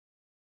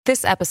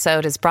This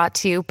episode is brought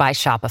to you by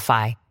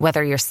Shopify.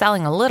 Whether you're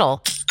selling a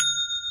little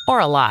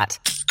or a lot,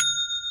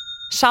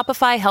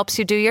 Shopify helps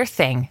you do your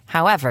thing,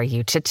 however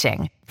you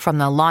cha-ching. From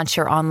the launch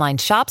your online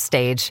shop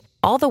stage,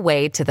 all the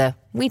way to the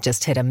we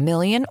just hit 1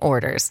 million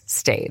orders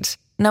stage.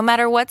 No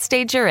matter what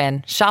stage you're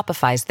in,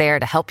 Shopify's there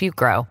to help you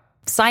grow.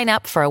 Sign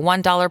up for a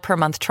 $1 per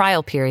month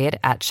trial period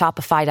at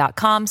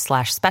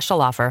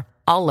shopify.com/special offer,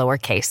 all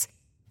lowercase.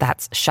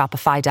 That's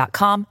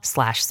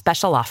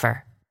shopify.com/special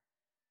offer.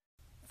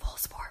 Full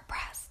Sport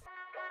Press.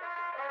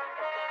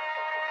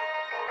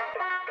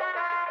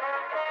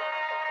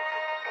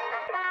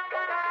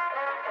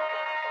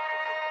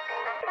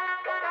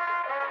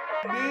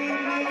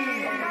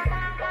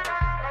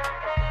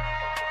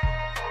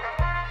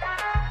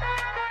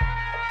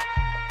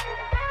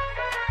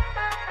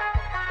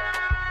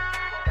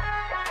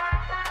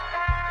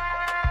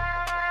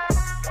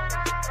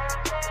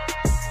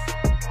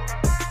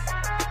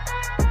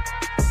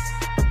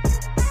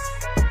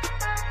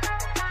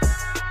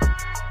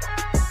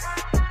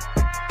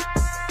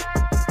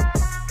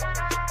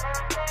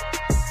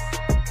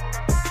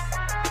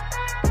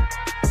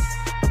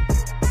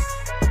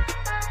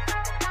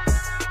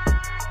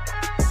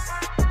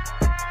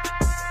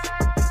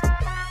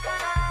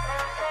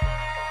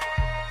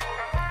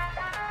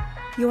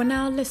 You are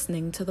now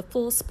listening to the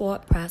Full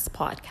Sport Press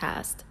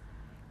podcast,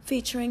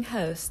 featuring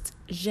hosts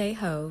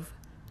J-Hove,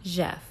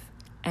 Jeff,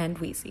 and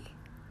Weezy.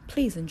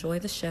 Please enjoy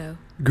the show.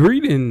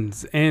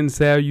 Greetings and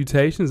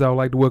salutations. I would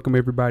like to welcome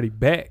everybody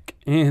back,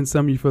 and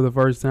some of you for the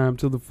first time,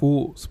 to the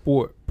Full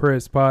Sport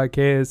Press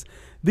podcast,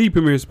 the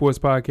premier sports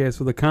podcast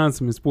for the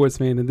consummate sports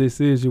fan, and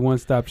this is your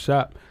one-stop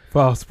shop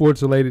for all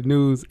sports-related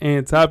news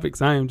and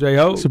topics. I am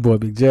J-Hove. It's your boy,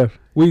 Big Jeff.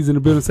 Weezy in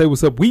the building. Say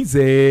what's up,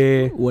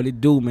 Weezy. What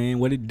it do, man?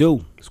 What it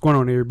do? What's going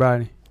on,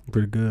 everybody?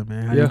 Pretty good,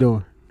 man. How you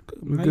doing?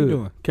 I'm How good. you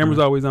doing? Camera's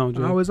always on,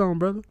 Joe. Always on,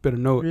 brother. Better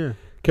know it. Yeah.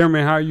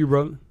 Cameraman, how are you,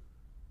 brother?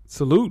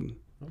 Saluting.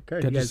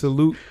 Okay. Got your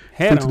salute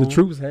hat to on. the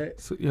troops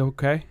hat. So, yeah,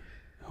 okay.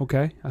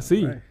 Okay. I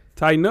see Right. you.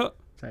 Tighten up.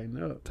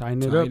 Tighten up.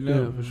 Tighten it up.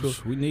 Yeah, for sure.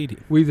 We need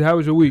it. Weezy, how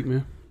was your week,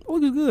 man? Oh,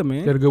 it was good, man.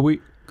 You had a good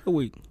week? Good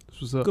week. That's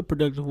what's up. Good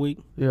productive week.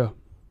 Yeah.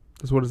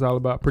 That's what it's all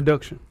about.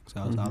 Production. That's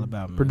all it's all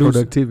about, man. Producing.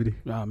 Productivity.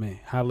 Oh, man.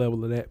 High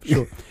level of that, for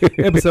sure.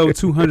 Episode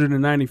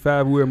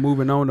 295. We're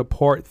moving on to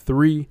part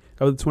 3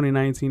 of the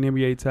 2019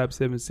 NBA Top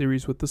 7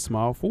 series with the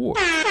Small Four.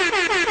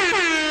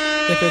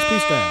 FSP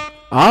style.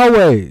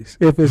 Always.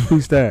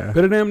 FSP style.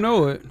 Better damn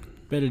know it.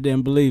 Better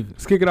than believe it.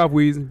 Let's kick it off,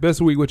 Weezy. Best of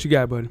the week. What you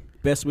got, buddy?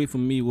 Best week for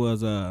me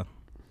was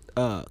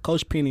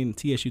Coach Penny and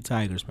the TSU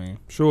Tigers, man.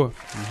 Sure.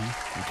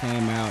 It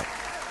came out.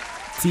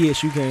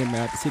 TSU came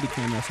out. The city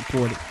came out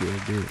supported. Yeah,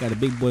 it did. Got a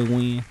big boy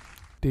win.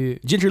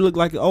 Did. Gentry looked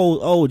like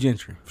old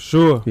Gentry.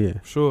 Sure. Yeah.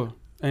 Sure.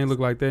 Ain't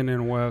looked like that in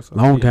a while. So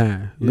Long yeah.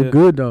 time. Yeah. Look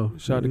good, though.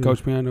 Shout out to Yeah.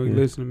 Coach Penny. I know you Yeah.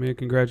 listening, man.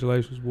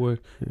 Congratulations, boy.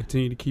 Yeah.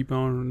 Continue to keep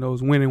on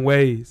those winning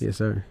ways. Yes,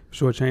 sir.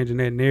 Sure, changing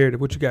that narrative.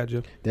 What you got,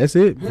 Jeff? That's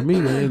it for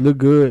me, man. Look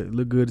good.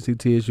 Look good to see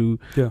TSU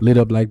Yeah. lit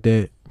up like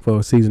that for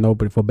a season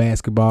opening for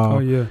basketball. Oh,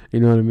 yeah.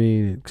 You know what I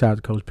mean? And shout out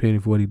to Coach Penny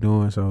for what he's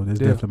doing. So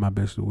that's Yeah. definitely my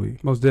best of the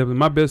week. Most definitely.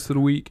 My best of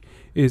the week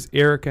is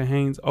Erica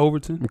Haynes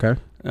Overton. Okay.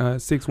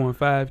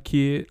 615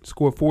 kid.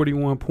 Scored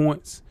 41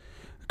 points.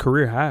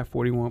 Career high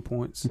 41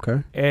 points.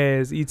 Okay.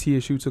 As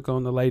ETSU took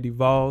on the Lady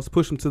Vols.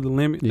 Pushed them to the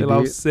limit. They They did.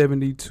 lost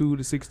 72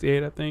 to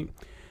 68, I think.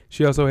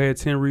 She also had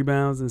 10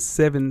 rebounds and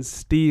 7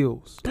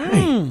 steals.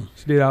 Dang.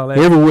 She did all that.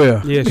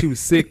 Everywhere. Yeah, she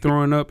was sick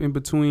throwing up in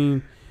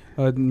between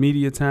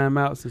media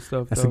timeouts and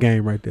stuff. That's though. a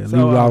game right there. So,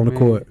 Leave it all on the man,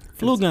 court.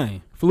 Flu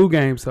game. Flu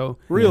game. So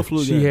Real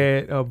flu she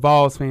game. had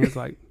Vols fans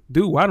like,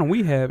 dude, why don't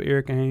we have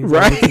Erica Haynes?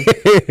 Right.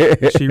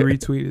 Overton? She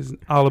retweeted, it's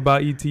all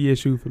about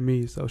ETSU for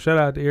me. So shout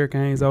out to Erica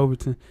Haynes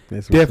Overton.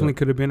 That's what's Definitely up.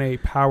 could have been a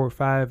Power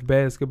 5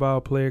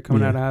 basketball player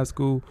coming out of high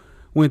school.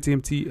 Went to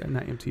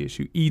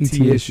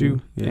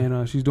ETSU. Yeah.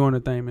 And she's doing her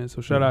thing, man.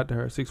 So shout Yeah. out to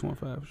her,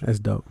 615. That's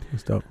dope.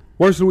 That's dope.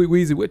 Worst of the week,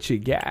 Weezy, what you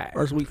got?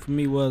 First week for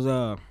me was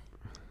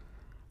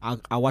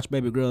I watched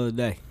Baby Girl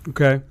today.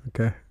 Okay.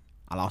 Okay.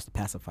 I lost the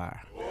pacifier.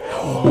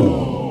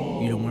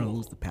 You don't want to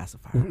lose the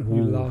pacifier.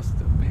 You lost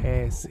the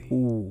passing.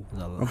 Ooh.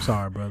 I'm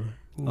sorry, brother.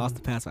 Lost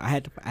the pacifier. I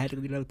had to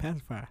go get another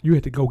pacifier. You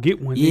had to go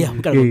get one. Yeah, didn't we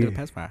you? gotta go Yeah. get a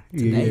pacifier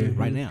today, Yeah.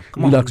 right now.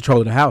 Come You on. lost control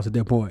of the house at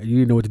that point. You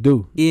didn't know what to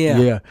do.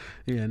 Yeah.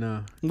 Yeah,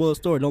 no. Well,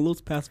 story. Don't lose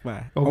the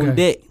pacifier. Okay. On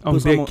deck. On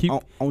Put some deck. Keep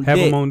on have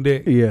deck. them on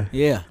deck. Yeah.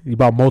 Yeah. You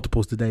bought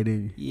multiples today,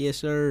 didn't you? Yes,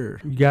 sir.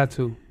 You got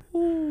to.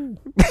 Ooh.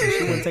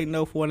 She wouldn't take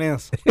no for an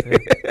answer.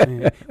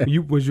 Man.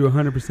 Was you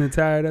 100%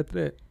 tired after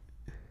that?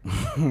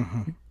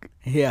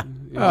 Yeah.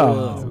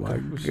 Oh, Okay,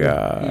 my for sure.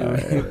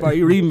 God.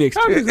 Probably remixed.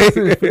 I'm just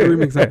listening for the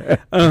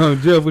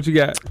remix. Jeff, what you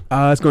got?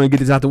 Let's go and get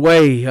this out the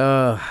way.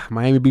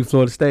 Miami beat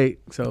Florida State.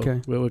 So,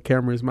 Okay. what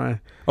camera is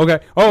mine? Okay.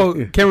 Oh,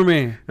 Yeah.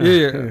 cameraman.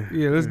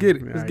 Yeah. Let's get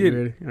it. All Let's right, get you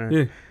it. ready? All right.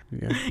 Yeah.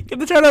 Yeah. Get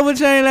the turnover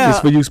chain This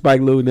out. for you, Spike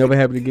Lou. Never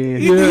happen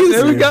again. Yeah,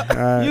 there we go. All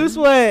right. You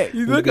sweat.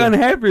 You look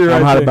unhappy right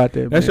I'm hot there. about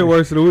that. That's man. your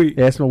worst of the week.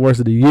 Yeah, that's my worst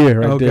of the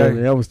year right Okay. there.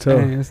 Man. That was tough.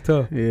 Man, that's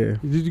tough. Yeah.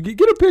 Did you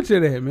get a picture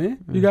of that, man?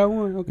 You got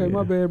one? Okay,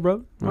 my Yeah. bad,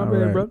 brother. My All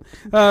bad, right.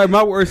 brother.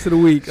 My worst of the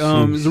week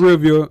is a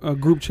review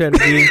group chat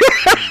again.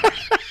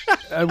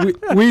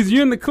 Weezy,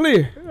 you're in the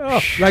clear.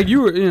 Like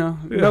you were, you're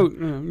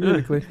in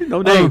the clear.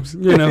 No names.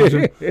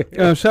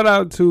 Shout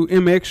out to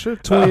M Extra.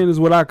 Twin is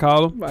what I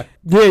call him.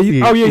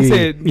 He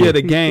said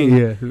the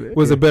game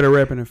was a better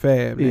rapper than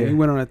Fab. Man. He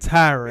went on a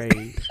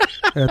tirade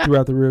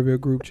throughout the Real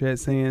group chat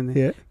saying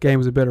the game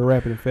was a better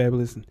rapper than Fab.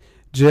 Listen,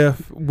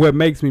 Jeff, what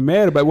makes me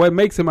mad about what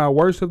makes him our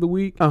worst of the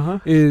week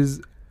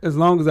is as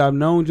long as I've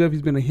known Jeff,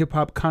 he's been a hip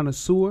hop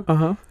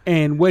connoisseur.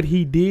 And what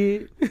he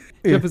did,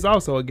 Jeff is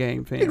also a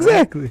Game fan.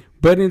 Exactly. Right?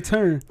 But in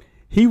turn,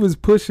 he was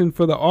pushing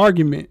for the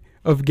argument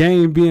of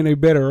Game being a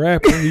better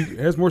rapper. He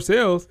has more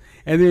sales.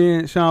 And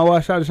then Sean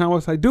Watts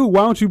like, dude,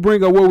 why don't you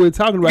bring up what we're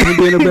talking about, him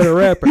being a better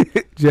rapper?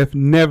 Jeff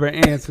never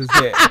answers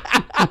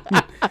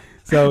that.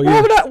 So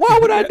why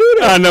would I do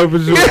that? I know for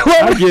sure.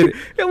 I get it.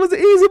 It was an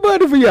easy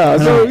button for y'all.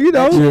 So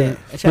That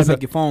try to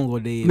make your phone go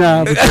dead.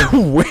 Nah,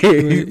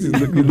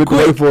 look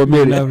away for a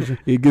minute.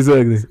 It gets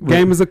ugly.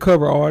 Game is a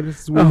cover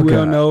artist. We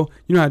all know.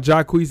 You know how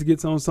Jacquees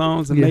gets on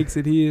songs and makes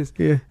it his.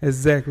 Yeah, that's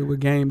exactly what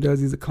Game does.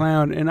 He's a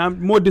clown, and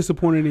I'm more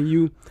disappointed in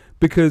you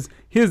because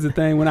here's the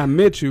thing: when I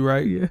met you,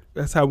 right? Yeah.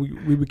 That's how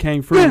we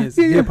became friends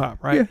in hip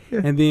hop, right?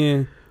 Yeah. And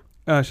then.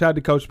 Shout out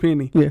to Coach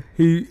Penny. Yeah.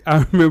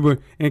 I remember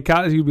in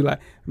college he'd be like,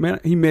 man,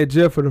 he met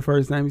Jeff for the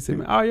first time. He said,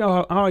 man,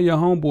 all your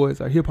homeboys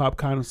are hip hop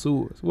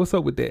connoisseurs. What's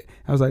up with that?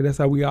 I was like, that's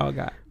how we all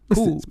got.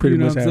 Cool. It's pretty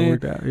much how it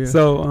worked out. Yeah.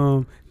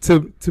 So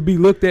to be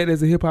looked at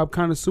as a hip hop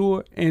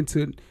connoisseur and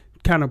to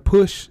kind of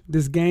push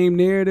this game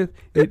narrative,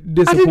 it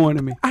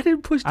disappointed me. I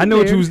didn't push. I know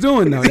what you was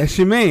doing though. That's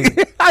your man.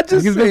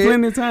 It's been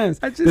plenty of times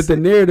that the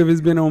narrative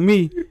has been on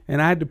me,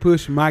 and I had to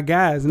push my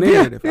guy's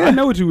narrative. I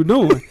know what you were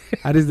doing.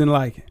 I just didn't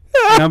like it.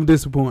 And I'm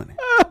disappointed.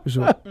 For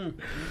sure.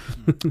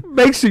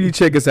 Make sure you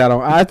check us out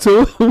on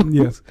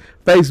iTunes,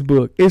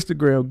 Facebook,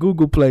 Instagram,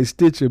 Google Play,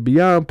 Stitcher,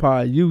 Beyond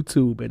Pod,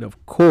 YouTube, and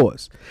of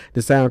course,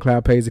 the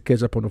SoundCloud page to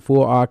catch up on the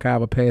full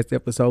archive of past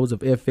episodes of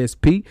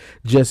FSP.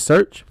 Just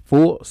search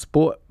Full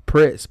Sport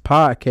Press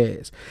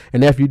Podcast.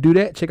 And after you do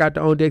that, check out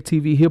the On Deck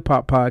TV Hip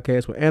Hop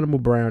Podcast with Animal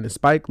Brown and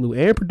Spike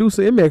Lee and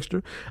producer M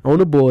Extra on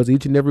the boards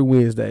each and every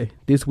Wednesday.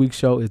 This week's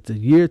show is the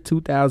year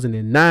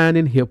 2009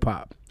 in hip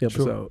hop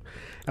episode. Sure.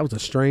 That was a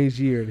strange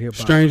year in hip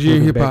hop. Strange year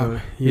in hip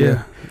hop.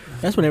 Yeah.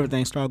 That's when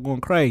everything started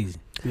going crazy.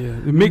 Yeah.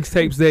 The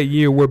mixtapes that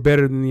year were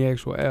better than the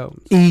actual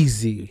albums.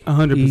 Easy.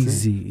 100%.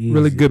 Easy.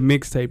 Really good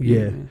mixtape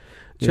year. Man.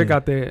 Check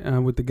out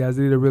that with the guys.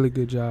 They did a really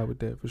good job with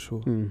that for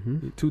sure.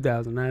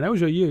 2009. That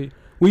was your year.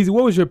 Weezy,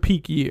 what was your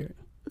peak year?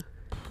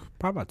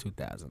 Probably about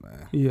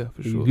 2009. Yeah,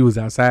 for sure. You was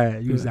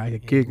outside. You was out here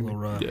kicking.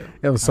 Yeah.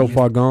 That was so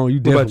far gone. You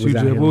definitely was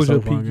out here. What was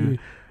your peak year?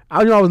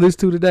 I know I was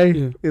listening to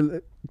today. Yeah.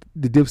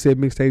 The Dipset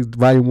mixtapes,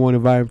 Volume 1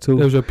 and Volume 2.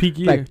 That was your peak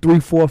year? Like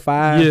 3, 4,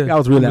 5. Yeah. I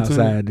was really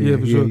outside then. Yeah,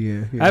 for sure.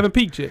 Yeah. I haven't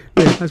peaked yet.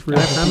 Yeah, that's real.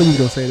 I knew you were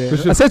going to say that.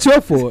 Sure. I set you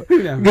up for it.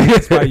 Yeah,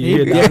 that's why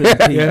you hear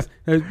that. Yes.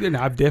 I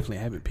definitely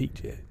haven't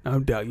peaked yet.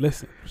 I'm done.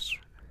 Listen.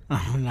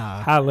 Oh,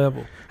 nah. High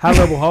level hole. High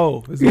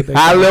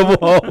level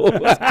hole.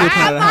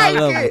 I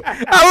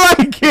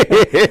like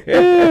it.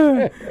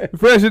 Yeah.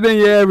 Fresher than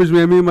your average,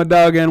 man. Me and my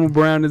dog Animal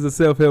Brown is a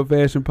self-help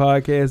fashion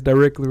podcast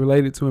directly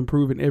related to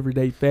improving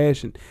everyday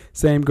fashion.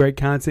 Same great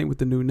content with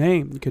the new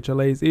name. You catch our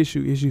latest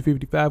issue. Issue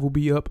 55 will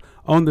be up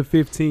on the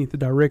 15th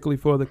directly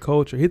for the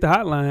culture. Hit the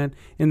hotline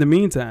in the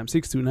meantime,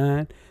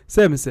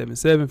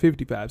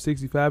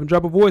 629-777-5565, and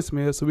drop a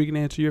voicemail so we can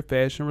answer your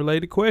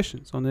fashion-related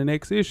questions on the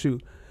next issue.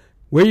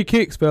 Wear your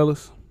kicks,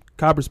 fellas.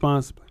 Cop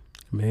responsibly.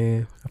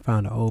 Man, I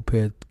found an old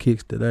pair of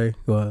kicks today,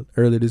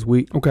 earlier this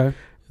week. Okay.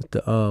 It's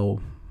the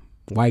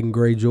white and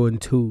gray Jordan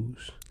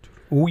 2s.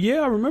 Oh, yeah,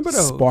 I remember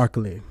those.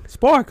 Sparkling.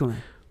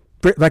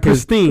 Like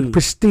pristine.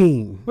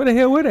 Pristine. Where the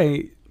hell were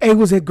they? It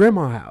was at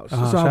Grandma's house.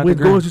 So I went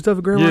going through stuff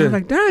at Grandma's. I was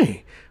like,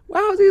 dang,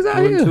 why was these out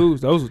Jordan here? 2s,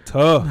 those were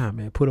tough. Nah,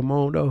 man, put them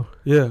on, though.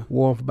 Yeah.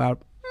 Wore them for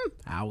about an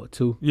hour or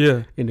two.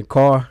 Yeah. In the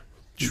car.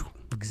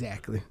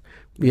 Exactly.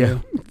 Yeah.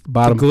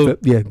 Bottom glue.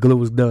 Glue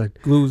was done.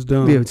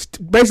 Yeah, it's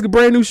basically a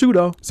brand new shoe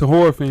though. It's a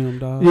horror film,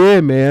 dog.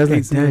 Yeah, man.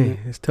 It's like, dang,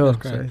 it's tough.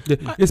 Yeah.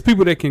 It's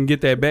people that can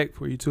get that back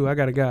for you too. I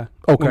got a guy.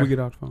 Okay. When we get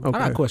off the phone. Okay.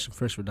 I got a question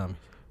first for Dummy.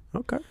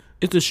 Okay.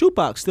 Is the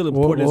shoebox still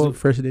important? Or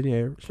fresher than the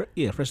average? Fresher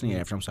than the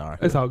average. I'm sorry.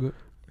 It's all good.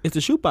 Is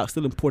the shoebox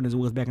still important as it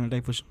was back in the day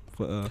for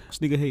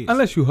sneakerheads?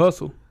 Unless you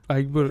hustle.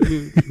 Like, put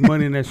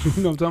money in that shoe.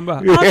 You know what I'm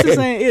talking about? I'm just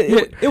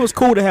saying, it was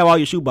cool to have all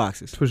your shoe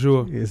boxes. For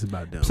sure. Yeah, it's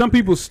about that. Some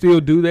people still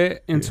do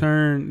that and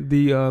turn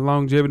the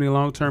longevity and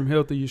long-term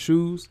health of your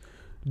shoes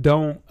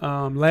don't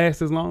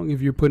last as long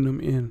if you're putting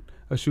them in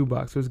a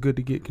shoebox. So it's good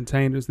to get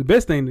containers. The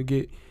best thing to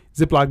get,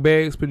 Ziploc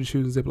bags, put your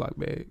shoes in Ziploc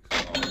bags. I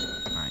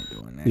ain't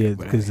doing that. Yeah,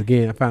 because,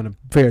 again, I found a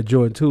pair of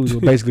Jordan 2s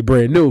were basically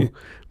brand new.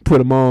 Put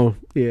them on.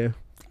 Yeah.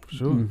 For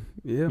sure.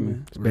 Yeah,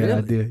 man. It's a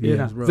bad idea.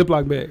 Yeah.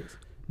 Ziploc bags.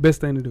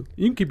 Best thing to do.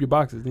 You can keep your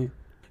boxes then.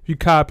 If you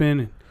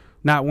copping and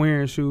not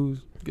wearing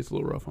shoes, it gets a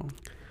little rough on them.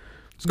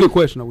 It's a good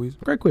question, though, Weezy.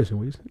 Great question,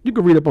 Weezy. You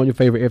can read up on your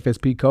favorite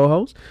FSP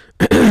co-host.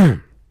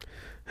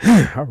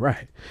 All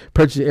right.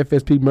 Purchase your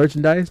FSP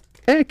merchandise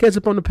and catch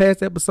up on the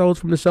past episodes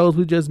from the shows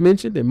we just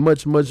mentioned and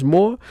much, much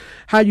more.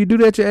 How you do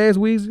that, your ass,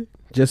 Weezy?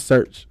 Just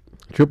search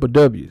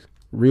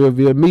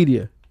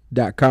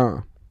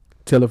www.realvillemedia.com.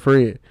 tell a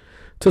friend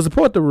to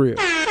support the real.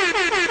 RMG,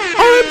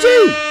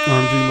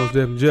 most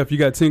definitely. Jeff, you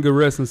got 10 good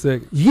wrestling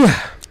seconds.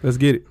 Yeah. Let's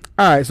get it.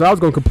 All right, so I was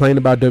going to complain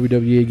about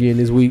WWE again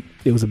this week.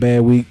 It was a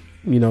bad week.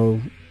 You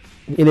know,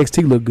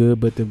 NXT looked good,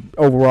 but the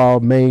overall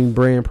main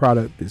brand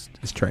product is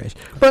trash.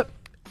 But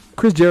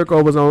Chris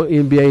Jericho was on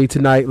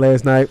NBA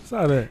last night.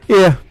 Saw that.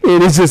 Yeah,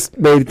 and it just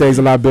made things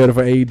a lot better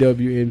for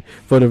AEW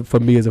and for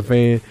me as a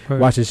fan. Right.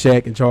 Watching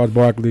Shaq and Charles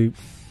Barkley,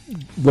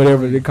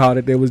 whatever they called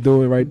it, they was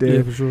doing right there.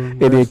 Yeah, for sure. And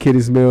then Kitty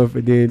Smith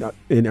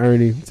and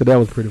Ernie. So that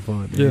was pretty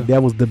fun. Man. Yeah.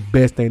 That was the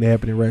best thing that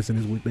happened in wrestling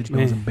this week. But you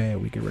know, it was a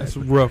bad week in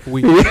wrestling. That's a rough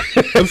week.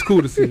 It was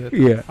cool to see that.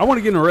 Yeah. I want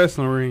to get in a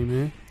wrestling ring,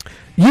 man.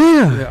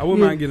 Yeah. I wouldn't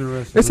mind getting in a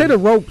wrestling ring. They say the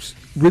ropes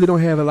really don't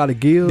have a lot of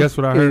give. That's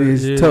what I heard. It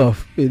is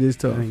tough. It is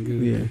tough. Ain't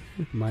good. Yeah.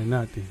 Might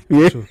not then.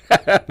 Yeah. Sure.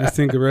 That's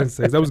 10 good wrestling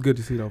seconds. That was good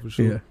to see though, for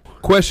sure. Yeah.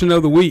 Question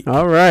of the week.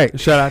 All right.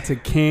 Shout out to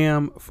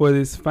Cam for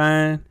this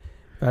fine.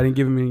 If I didn't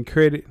give him any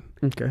credit,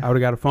 okay, I would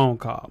have got a phone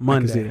call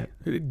Monday.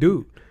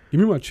 Dude, give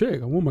me my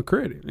check. I want my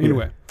credit.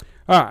 Anyway.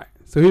 All right.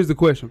 So here's the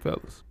question,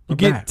 fellas. You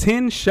get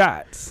 10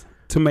 shots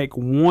to make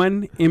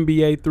one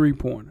NBA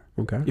 3-pointer.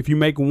 Okay. If you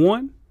make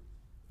one,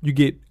 you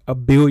get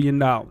 $1 billion.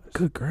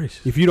 Good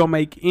gracious. If you don't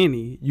make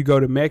any, you go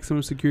to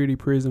maximum security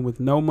prison with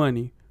no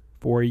money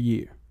for a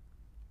year.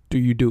 Do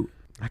you do it?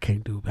 I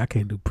can't do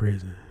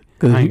prison.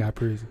 I ain't got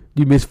prison.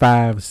 You miss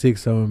 5 or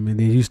 6 of them, and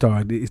then you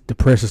start. The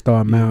pressure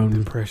start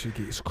mounting. The pressure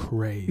gets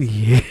crazy.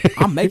 Yeah,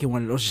 I'm making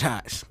one of those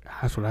shots.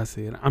 That's what I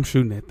said. I'm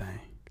shooting that thing.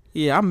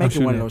 Yeah, I'm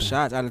making one of those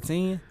shots out of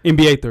 10.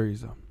 NBA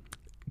threes though.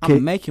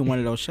 I'm making one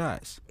of those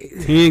shots.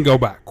 10 go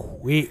by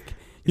quick.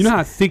 You know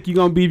how sick you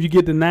gonna be if you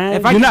get the 9.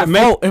 If I get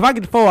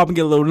the 4, I'm gonna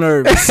get a little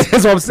nervous.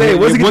 That's what I'm saying.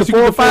 Once you get the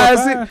 4 or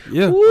 5,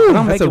 yeah,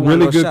 that's a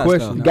really good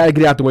question. You gotta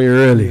get out the way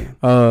early.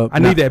 I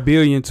need that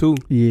billion too.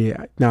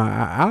 Yeah,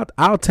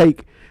 I'll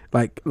take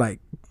like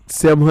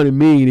 700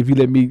 million if you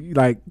let me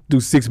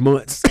do 6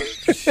 months.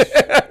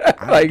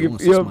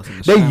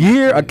 That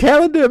year, a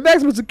calendar, a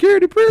maximum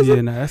security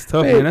prison. Yeah, that's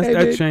tough, man.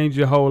 That changed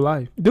your whole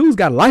life. Dudes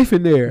got life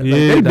in there.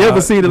 Yeah, they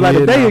never seen the light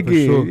of day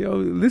again. Sure. Yo,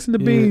 listen to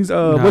Beans.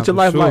 What's your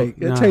life like?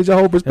 That changed your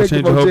whole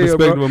perspective. That changed your whole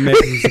perspective of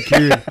maximum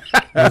security.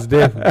 That's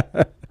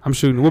definitely. I'm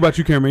shooting. What about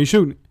you, Cameron? You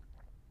shooting?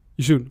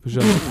 You shooting for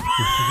sure.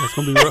 That's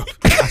gonna be rough.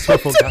 I swear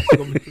for God, it's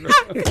gonna be rough.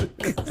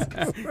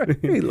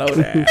 He low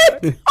down.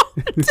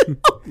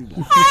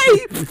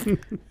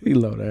 He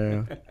low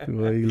down.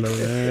 He low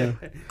down.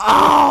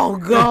 Oh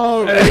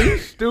God, hey,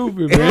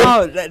 stupid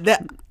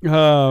man.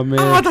 Oh man.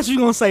 Oh, I thought you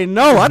were gonna say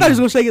no. I thought he was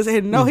gonna shake his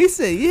head no. He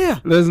said yeah.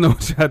 Let us know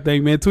what y'all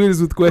think, man. Tweet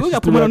us with questions. We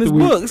got to put it on his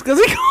books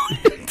because he.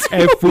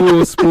 At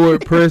Full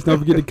Sport Press. Don't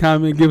forget to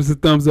comment, give us a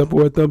thumbs up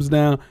or a thumbs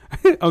down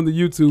on the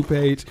YouTube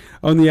page,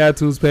 on the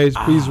iTunes page.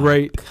 Please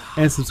rate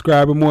and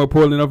subscribe. And more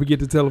importantly, don't forget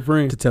to tell a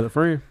friend. Tell a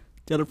friend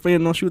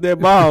don't shoot that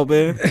ball,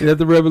 man. That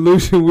the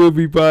Revolution will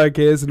be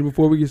podcasting. And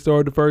before we get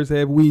started, the first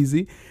half,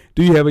 Weezy,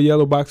 do you have a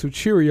yellow box of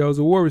Cheerios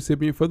award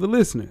recipient for the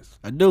listeners?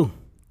 I do.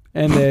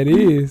 And that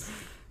is?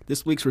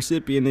 This week's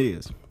recipient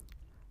is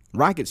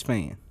Rockets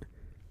fan,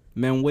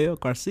 Manuel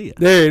Garcia.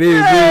 There it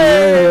is.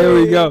 Hey! There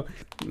we go.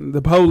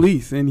 The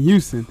police in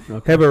Houston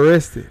have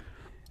arrested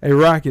a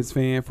Rockets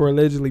fan for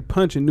allegedly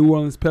punching New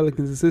Orleans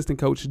Pelicans assistant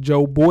coach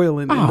Joe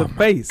Boylan in the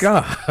face.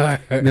 God.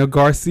 Now,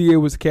 Garcia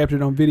was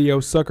captured on video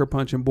sucker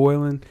punching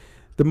Boylan.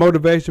 The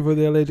motivation for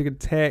the alleged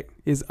attack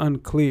is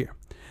unclear.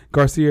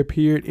 Garcia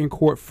appeared in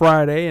court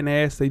Friday and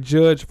asked a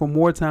judge for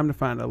more time to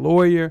find a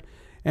lawyer,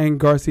 and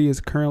Garcia is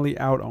currently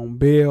out on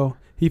bail.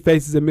 He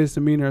faces a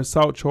misdemeanor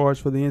assault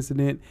charge for the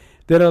incident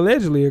that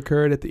allegedly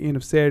occurred at the end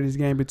of Saturday's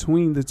game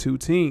between the two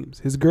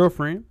teams. His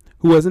girlfriend,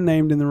 who wasn't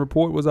named in the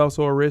report, was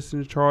also arrested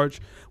and charged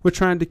with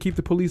trying to keep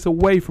the police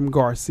away from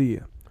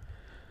Garcia.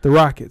 The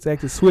Rockets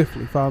acted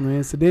swiftly following the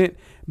incident,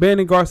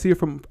 banning Garcia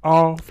from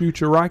all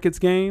future Rockets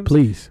games.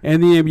 Please.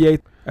 And the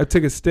NBA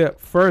took a step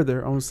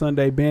further on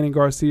Sunday, banning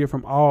Garcia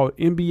from all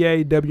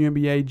NBA,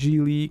 WNBA,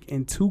 G League,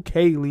 and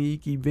 2K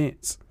League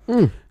events.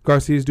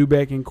 Garcia is due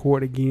back in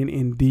court again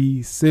in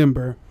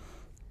December.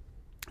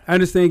 I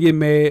understand getting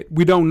mad.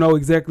 We don't know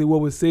exactly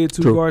what was said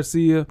to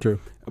Garcia. True.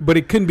 But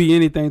it couldn't be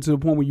anything to the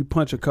point where you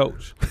punch a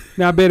coach.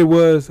 Now, I bet it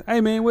was, hey,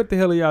 man, what the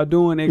hell are y'all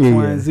doing, X,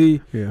 Y, and Z?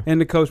 Yeah. And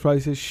the coach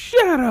probably said,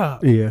 shut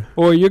up. Yeah.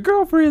 Or your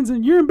girlfriend's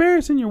and you're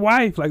embarrassing your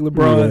wife, like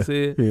LeBron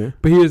said. Yeah.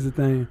 But here's the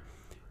thing.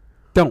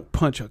 Don't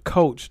punch a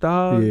coach,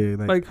 dog. Yeah,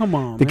 like come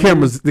on, the man.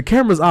 The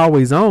camera's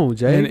always on,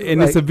 Jay.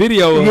 And it's a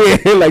video.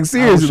 Like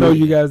seriously. I'll show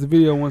you guys the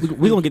video once.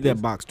 We're going to get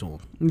that box to him.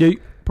 Yeah,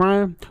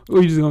 Prime?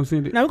 Or you just going to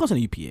send it? No, we're going to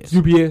send it UPS.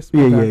 UPS?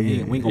 Yeah, okay.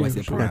 yeah. We ain't going to waste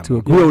that Prime.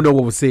 We don't know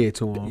what was said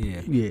to him.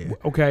 Yeah.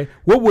 Okay.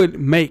 What would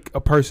make a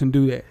person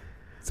do that?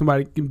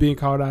 Somebody being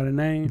called out of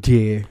name?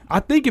 Yeah. I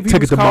think if he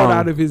was called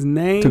out of his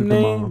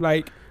name,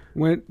 like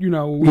when,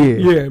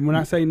 when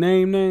I say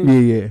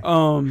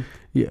name.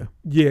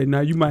 Yeah, now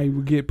you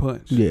might get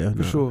punched. Yeah,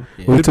 for sure.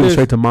 Yeah. What if he took it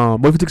straight to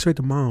mom? What if he took it straight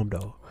to mom,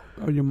 though?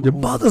 Oh, your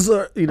brothers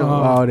are,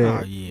 all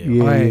that. Oh, yeah.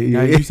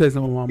 Now you said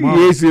something about my mom.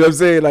 Yeah, see what I'm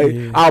saying? Like,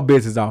 our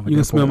business off. You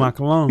can smell my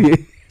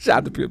cologne. Shout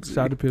out to Pimp C.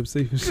 Shout out to Pimp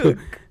C for sure. You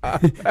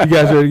guys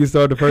ready to get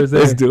started the first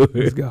half? Let's do it.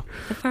 Let's go.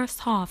 The first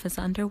half is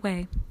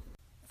underway.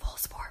 Full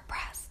Sport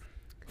Press.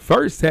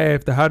 First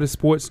half, the hottest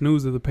sports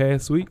news of the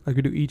past week, like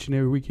we do each and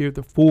every week here at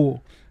the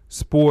Full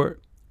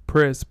Sport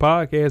Press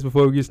podcast.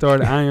 Before we get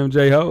started, I am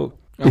J-Ho.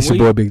 It's your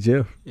boy Big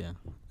Jeff. Yeah.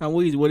 I'm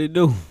Weezy. What it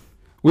do?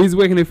 Weezy,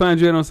 where can they find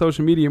you at on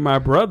social media, my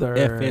brother?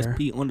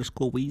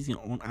 FSP_Weezy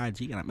on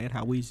IG, and I'm at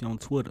How Weezy on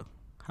Twitter.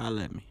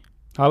 Holla at me.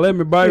 Holla at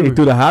me, baby. He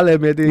threw the holla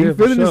at me at the end. Yeah, for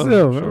Feeling sure.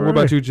 himself. Sure. What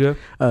about you, Jeff?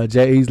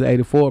 J Easley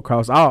 84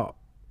 across all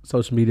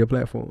social media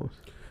platforms.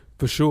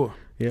 For sure.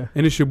 Yeah.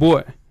 And it's your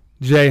boy,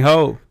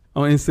 J-Ho,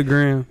 on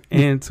Instagram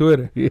and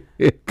Twitter.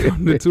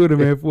 Come to Twitter,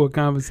 man, for a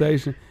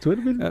conversation.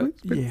 Twitter been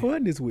yeah.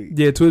 fun this week.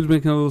 Yeah, Twitter's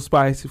been a little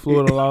spicy.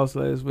 Florida lost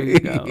last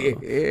week.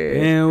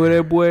 And with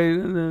that boy,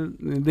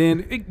 and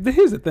then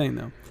here's the thing,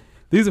 though.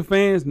 These are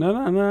fans. No,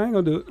 I ain't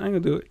gonna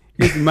do it.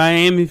 It's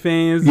Miami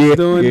fans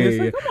doing this.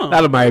 Like, come on.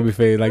 Not a Miami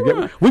fan. Like,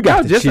 we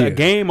got just cheer. A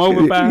game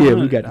over 500. Yeah,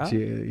 we got the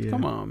cheer. Yeah.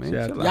 Come on, man.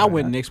 Y'all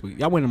win next week.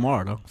 Y'all win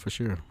tomorrow, though, for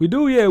sure. We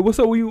do, yeah. What's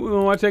up? We want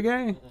to watch that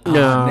game? No.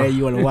 Now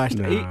you want to watch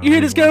the You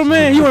hear this girl,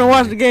 man? You want to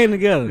watch the game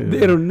together.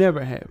 Yeah. It'll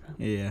never happen.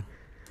 Yeah.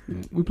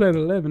 We played at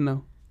 11,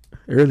 though.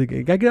 Early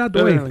game. Got to get out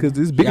the way because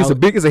Y'all-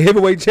 it's a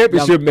heavyweight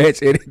championship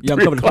match. Y'all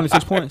covered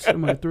 26 points. It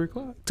might 3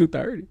 o'clock.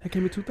 2:30. That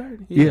came at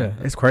 2:30. Yeah,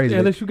 that's crazy.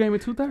 Yeah, LSU game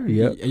at 2:30.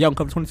 Yep. Y'all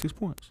covered 26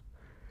 points.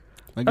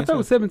 I thought it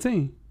was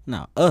 17.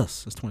 No,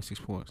 us is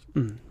 26 points.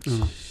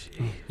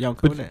 Y'all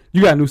cover that.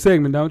 You got a new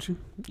segment, don't you?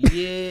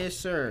 Yes,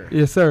 sir.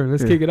 Yes, sir.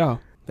 Let's kick it off.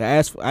 I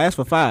asked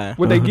for 5.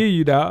 What they give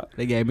you, dog?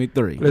 They gave me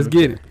 3. Let's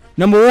get it.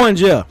 Number 1,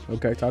 Jeff.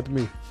 Okay, talk to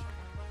me.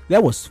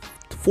 That was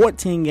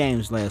 14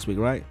 games last week,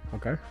 right?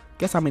 Okay.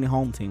 Guess how many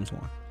home teams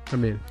won? How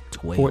many?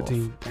 12.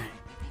 14.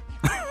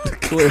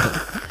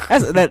 12.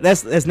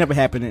 That's never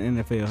happened in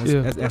the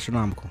NFL. That's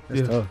astronomical.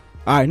 That's tough.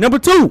 All right, number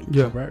 2.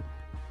 Yeah. Right.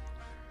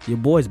 Your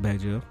boy's back,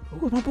 Jeff.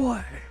 Who's my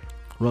boy?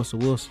 Russell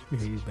Wilson.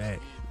 He's back.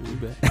 He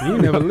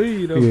ain't never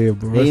leave, though. Yeah,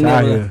 bro. He That's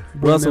out never- here.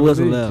 Russell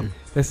Wilson left.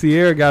 That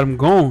Sierra got him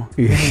going.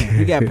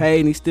 He got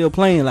paid and he's still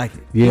playing like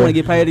it. He Yeah. want to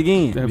get paid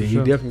again. Yeah, for He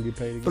sure. definitely get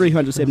paid again.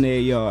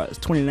 378 yards,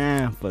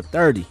 29 for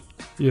 30.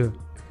 Yeah,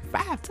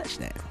 5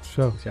 touchdowns.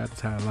 sure. Shout out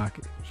to Tyler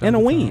Lockett. And a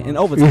win in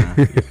overtime.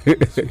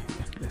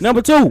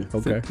 Number 2.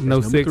 Okay. No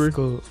That's 6. number 3.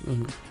 Cause,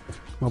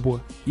 my boy.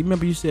 You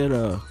remember you said,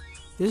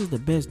 this is the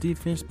best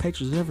defense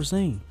Patriots ever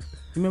seen.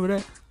 You remember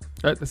that?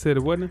 I said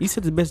it, wasn't it? You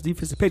said the best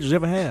defense the Patriots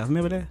ever have.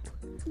 Remember that?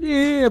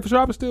 Yeah, for sure.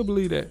 I still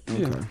believe that.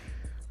 Yeah.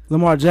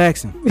 Lamar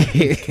Jackson.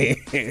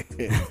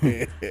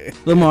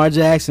 Lamar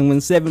Jackson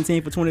went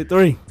 17 for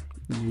 23.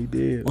 He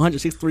did.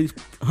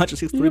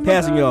 163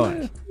 passing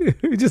yards.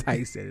 Just how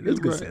you said it. That's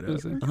a good Right.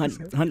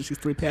 setup.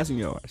 163 passing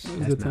yards.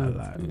 That's not a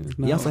lot.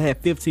 He also had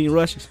 15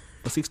 rushes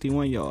for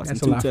 61 yards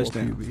That's and a 2 lot for a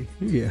touchdowns. QB.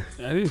 Yeah.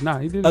 That is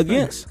not. He did his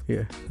Against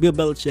Yeah. Bill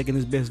Belichick and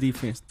his best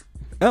defense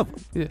ever.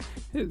 thing.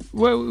 Yeah.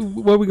 What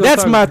we gonna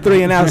That's talk my about?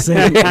 3 and out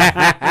say.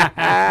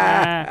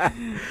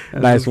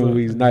 Nice one,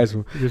 Weezy. Nice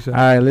one. Good shot. All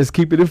right, let's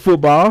keep it in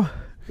football.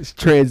 Let's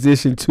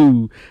transition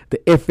to the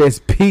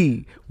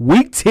FSP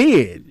Week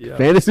 10 Yeah.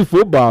 Fantasy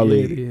Football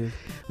Yeah, it League. is.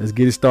 Let's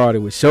get it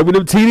started with Show Me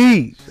Them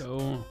TDs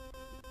So,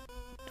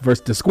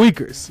 versus the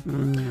Squeakers.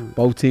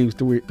 Both teams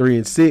 3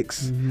 and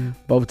 6.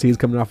 Both teams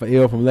coming off an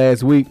L from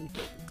last week.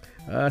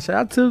 Shout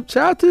out to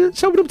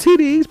Show Me Them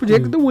TDs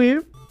projected to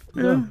win.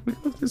 Yeah, we're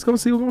just gonna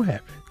see what's gonna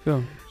happen.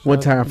 so, One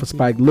time for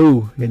Spike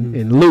Lou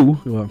and Lou.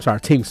 Well, I'm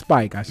sorry, Team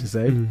Spike, I should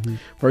say.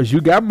 First,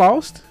 you got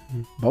mossed.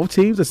 Both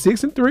teams are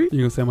 6 and 3. You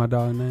gonna say my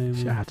dog name?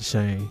 Shout out to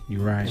Shane.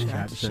 You're right. Shout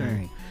out to Shane.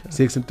 Shame.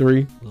 6 and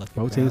 3. Lucky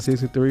Both teams bastard.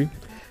 6 and 3.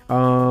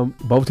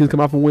 Both teams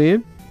come off a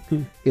win.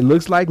 It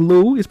looks like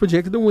Lou is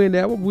projected to win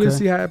that one. We'll Okay.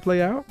 see how it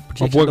play out.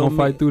 My boy gonna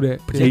fight through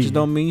that. Projections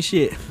don't mean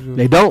shit.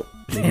 They don't.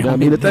 They They don't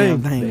mean a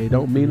damn thing. thing. They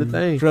don't mean a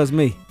thing. Trust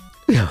me.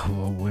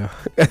 Oh, well.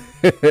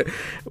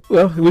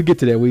 Well, we'll get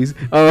to that, Weezy.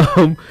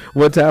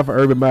 One time for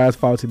Urban Meyer's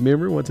faulty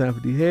memory. One time for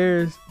D.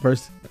 Harris.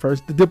 First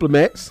the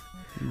Diplomats.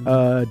 D.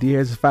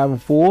 Harris is 5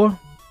 and 4.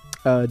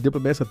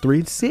 Diplomats are 3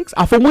 and 6.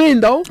 Off a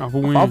win, though. Off a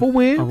win. Off a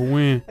win. Off a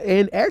win.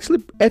 And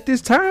actually, at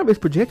this time, it's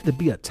projected to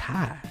be a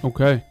tie.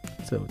 Okay.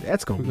 So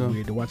that's going to be Okay.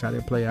 weird to watch how they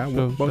play out.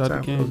 Sure. Both Shout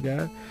out times to for those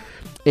guys.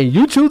 And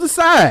you choose a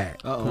side.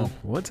 Uh-oh.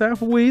 One time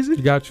for You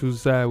Weezy. got to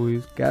choose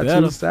sideways. Got to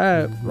Better. choose a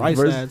side. Right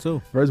versus, side,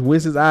 too. versus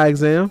Winston's eye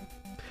exam.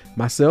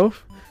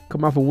 Myself,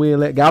 come off a win.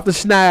 Got off the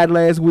schneid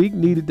last week.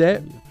 Needed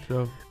that.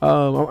 Sure.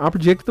 I'm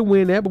projected to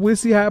win that, but we'll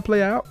see how it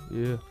play out.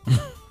 Yeah.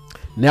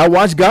 Now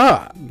watch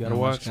God. You gotta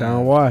watch.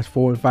 Sean Wash,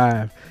 4 and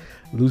 5.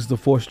 Loses the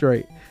 4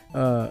 straight.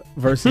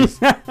 Versus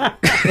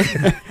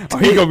Oh,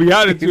 he gonna be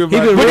out at you.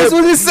 But that's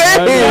what he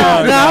said.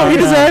 No, he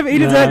deserves it. He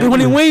deserves it. 'Cause when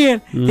he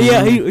win,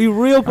 he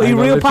real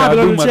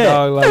popular in the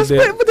chat. Like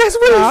that. but that's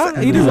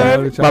what He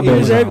deserves it. My He bad.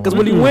 deserves it because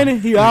when he winning,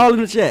 he all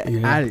in the chat.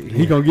 Yeah.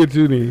 He gonna get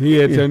you then.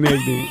 He at your neck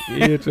then.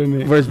 He at your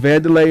neck. versus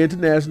Vanderlei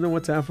International.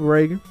 One time for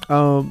Reagan.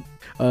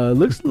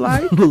 Looks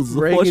like Loses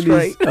 4 Reagan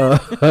is straight.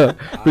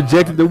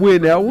 projected to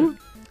win that one,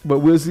 but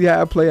we'll see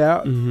how it play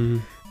out. Mm-hmm.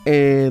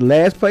 And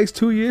last place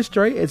 2 years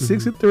straight at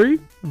 6 and 3.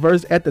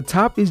 versus At the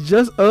Top Is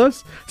Just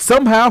Us.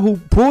 Somehow who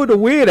pulled the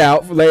win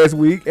out for last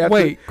week.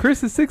 Wait,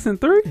 Chris is 6-3?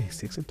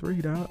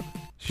 6-3, dog.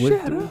 Shut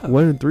up.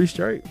 1-3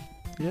 straight.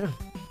 Yeah.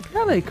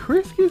 Y'all let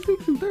Chris get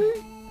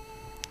 6-3?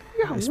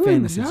 It's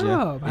fantasy,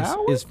 Jeff.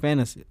 It's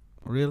fantasy.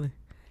 Really?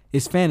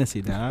 It's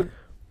fantasy, dog.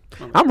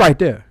 I'm right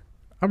there.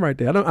 I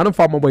don't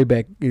fall my way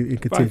back in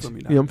contention.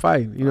 Me, I'm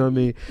fighting. You know what I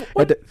mean?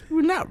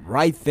 You're not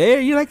right there.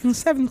 You're like in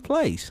 7th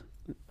place.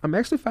 I'm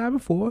actually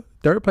 5-4.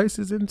 Third place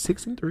is in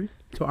 6-3.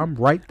 So I'm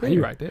right there.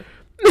 You're right there.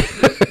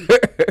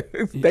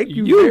 Thank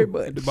you very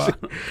much.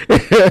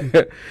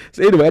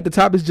 So anyway, At the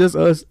Top Is Just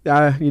Us.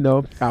 I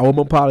owe him an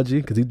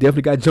apology because he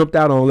definitely got jumped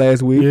out on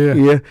last week.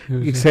 Yeah.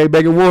 He came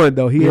back and won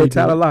though. He had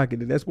Tyler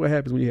Lockett, and that's what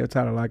happens when you have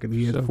Tyler Lockett.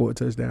 He had 4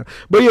 touchdowns.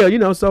 But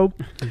yeah, so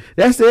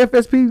that's the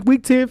FSP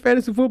Week 10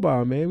 fantasy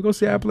football, man. We're gonna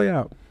see how it play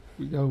out.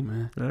 We go,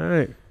 man. All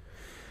right.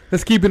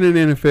 Let's keep it in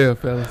the NFL,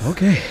 fellas.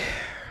 Okay.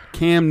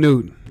 Cam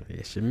Newton.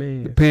 Yes, your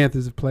man. The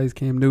Panthers have placed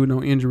Cam Newton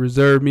on injury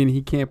reserve, meaning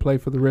he can't play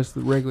for the rest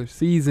of the regular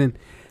season.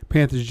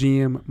 Panthers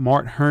GM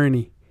Mart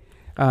Hurney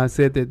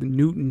said that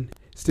Newton,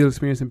 still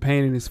experiencing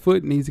pain in his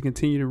foot, needs to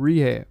continue to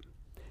rehab.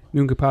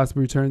 Newton could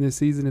possibly return this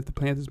season if the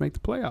Panthers make the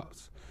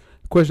playoffs.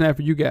 The question I have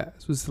for you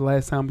guys, was the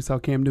last time we saw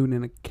Cam Newton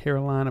in a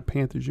Carolina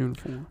Panthers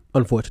uniform?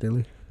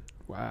 Unfortunately.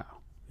 Wow.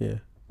 Yeah.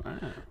 Wow.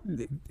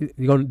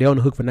 They're on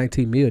the hook for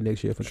 $19 million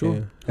next year for Sure.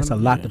 Cam. That's a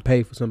lot to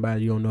pay for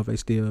somebody you don't know if they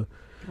still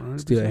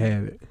 100%.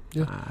 have it.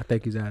 Yeah. I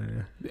think he's out of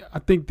there. I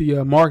think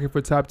the market for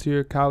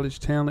top-tier college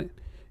talent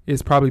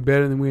is probably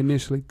better than we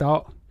initially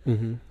thought.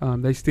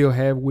 Mm-hmm. They still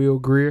have Will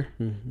Greer.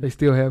 Mm-hmm. They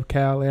still have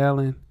Kyle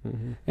Allen.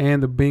 Mm-hmm.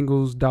 And the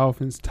Bengals,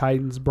 Dolphins,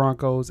 Titans,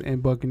 Broncos,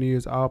 and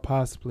Buccaneers all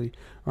possibly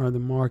are in the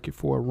market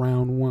for a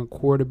round 1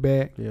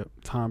 quarterback. Yep.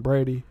 Tom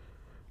Brady,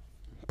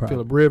 Probably.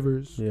 Phillip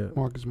Rivers, Yep.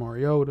 Marcus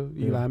Mariota,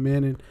 Yep. Eli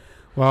Manning.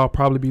 Will all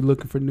probably be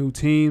looking for new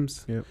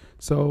teams. Yep.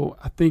 So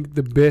I think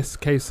the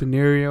best case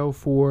scenario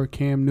for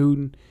Cam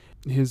Newton,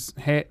 his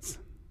hats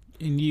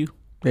And you.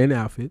 And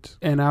outfits.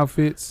 and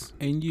outfits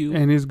And you.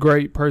 and his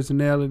great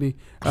personality,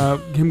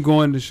 him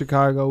going to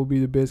Chicago would be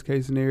the best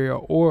case scenario.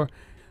 Or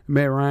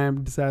Matt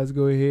Ryan decides to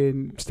go ahead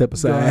and Step go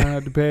aside.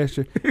 out the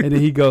pasture, and then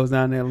he goes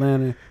down to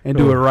Atlanta and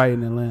do it right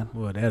in Atlanta.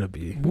 Well, that'll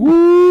be.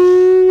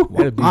 Woo!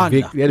 That'd be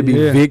Vic. That'd be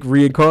Yeah. Vic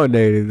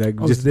reincarnated.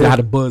 Like Oh, just yeah. how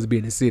the buzz be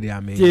in the city.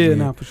 I mean, Yeah, man.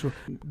 no, for sure.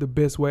 The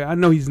best way. I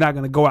know he's not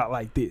going to go out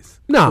like this.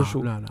 No, for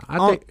sure. no.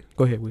 I think.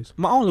 Go ahead, Wiz.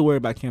 My only worry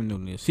about Cam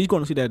Newton is he's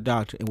going to see that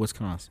doctor in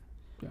Wisconsin.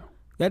 Yeah.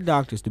 That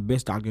doctor is the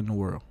best doctor in the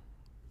world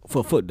for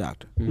a foot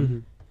doctor. Mm-hmm.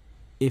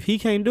 If he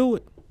can't do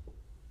it,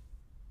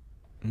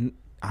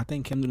 I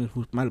think Cam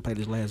Newton might have played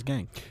his last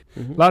game.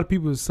 A lot of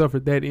people have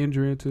suffered that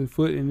injury into the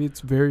foot, and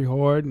it's very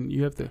hard, and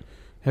you have to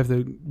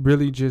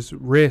really just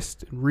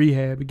rest and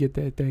rehab and get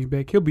that thing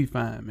back. He'll be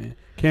fine, man.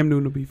 Cam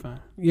Newton will be fine.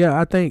 Yeah,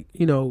 I think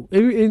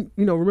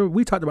remember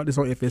we talked about this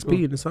on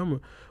FSP in the summer.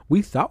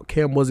 We thought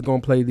Cam wasn't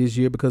going to play this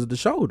year because of the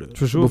shoulder.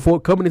 For sure. Before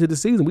coming into the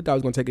season, we thought he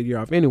was going to take a year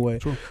off anyway.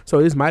 Sure.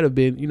 So this might have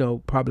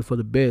been, probably for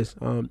the best.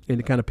 And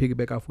to kind of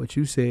piggyback off what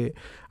you said,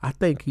 I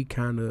think he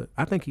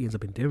ends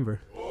up in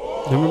Denver.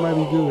 Denver might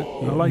be good.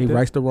 I like he that.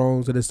 rights the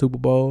wrongs of the Super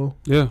Bowl.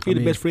 Yeah. He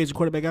the best free agent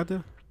quarterback out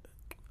there?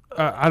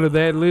 Out of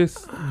that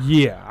list,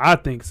 yeah, I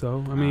think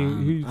so. I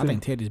mean, who you I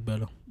think Teddy's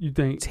better. You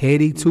think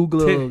Teddy two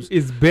gloves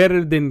is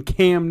better than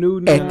Cam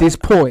Newton at this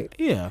point?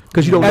 Yeah,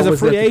 because you don't as know a what's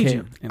free left to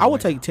agent. Cam. I would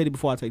take Teddy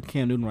before I take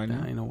Cam Newton right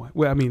now. Ain't no way.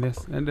 Well, I mean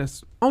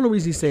that's only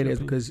reason he's saying that is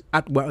because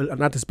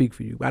not to speak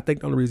for you, but I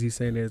think the only reason he's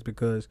saying that is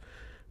because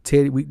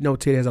we know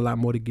Teddy has a lot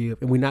more to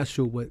give, and we're not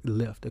sure what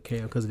left of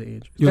Cam because of the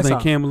injury. You think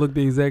Cam will look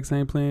the exact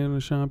same playing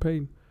as Sean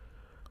Payton?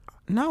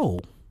 No.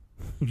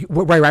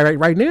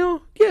 Right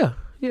now, yeah.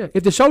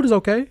 If the shoulder's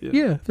okay,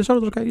 yeah. If the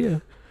shoulder's okay, yeah.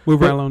 We'll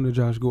right along to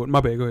Josh Gordon.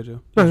 My bad. Go ahead,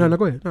 Joe. No,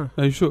 go ahead. No.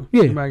 Are you sure?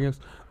 Yeah. Anybody else?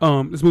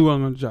 Let's move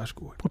on to Josh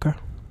Gordon. Okay.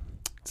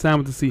 Sign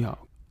with the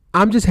Seahawks.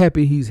 I'm just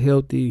happy he's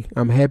healthy.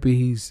 I'm happy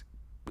he's.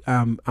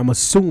 I'm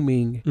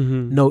assuming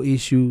no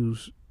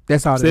issues.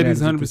 That's all that Said matters.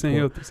 he's 100%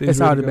 healthy. That's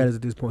all that matters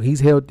at this point. He's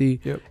healthy.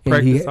 Yep. And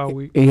Practice all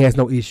week. And he has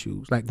no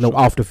issues, like no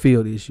off the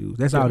field issues.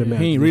 That's all that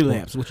matters. He ain't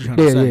relapsed. What you trying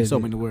to say? In so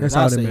many words. That's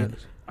all that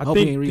matters. I hope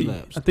he ain't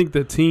relapsed. I think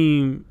the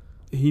team.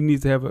 He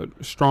needs to have a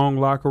strong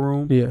locker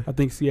room. Yeah. I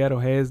think Seattle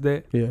has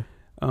that. Yeah.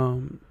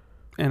 And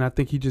I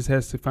think he just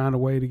has to find a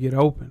way to get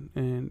open,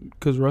 and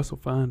because Russell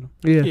find him.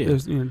 Yeah.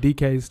 There's,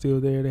 DK is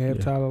still there. They have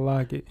Tyler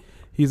Lockett.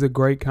 He's a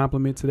great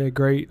complement to that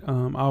great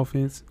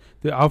offense.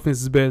 The offense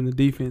is better than the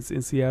defense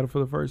in Seattle for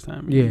the first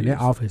time. Yeah, that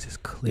offense is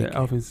clicking. That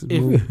offense is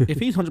moving. If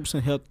he's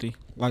 100% healthy,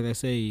 like they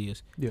say he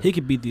is, he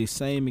could be the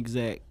same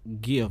exact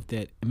gift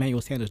that Emmanuel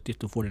Sanders did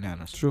to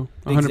 49ers. True.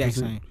 100%. Exact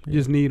same. You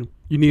just need him.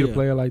 You need a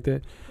player like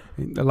that.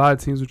 And a lot of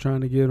teams were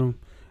trying to get him.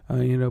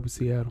 Ended up in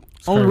Seattle.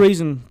 Only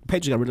reason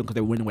Patriots got rid of him because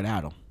they were winning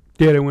without him.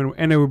 Yeah, they went,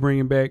 and they were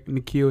bringing back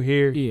N'Keal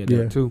Harry.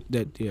 Yeah, too.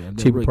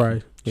 Cheaper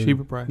price.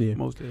 Cheaper price. Yeah.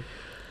 Most of it.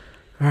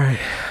 All right,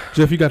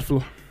 Jeff, you got the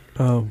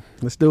floor.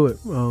 Let's do it.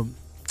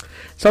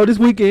 So this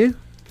weekend,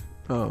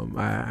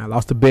 I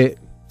lost a bet.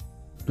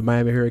 The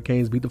Miami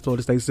Hurricanes beat the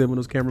Florida State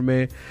Seminoles.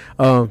 Cameraman.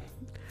 I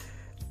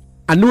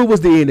knew it was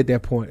the end at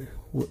that point.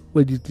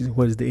 What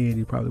is the end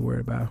you probably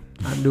worried about?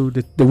 I knew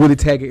that the Willie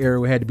Taggart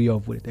era had to be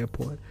over with at that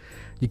point.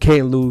 You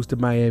can't lose to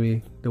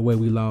Miami the way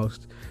we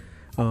lost,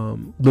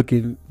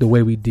 looking the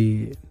way we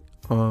did.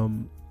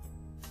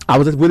 I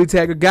was a Willie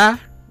Taggart guy.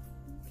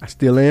 I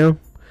still am.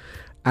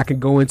 I can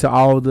go into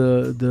all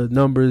the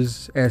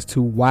numbers as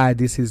to why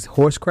this is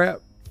horse crap,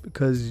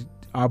 because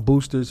our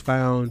boosters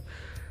found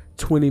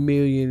 $20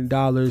 million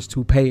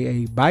to pay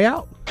a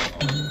buyout.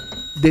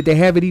 That they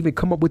haven't even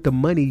come up with the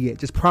money yet.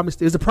 Just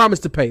promised. It's a promise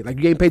to pay. Like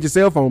you ain't paid your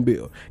cell phone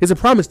bill. It's a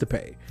promise to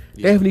pay.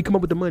 Yeah. They haven't even come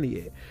up with the money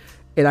yet.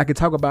 And I could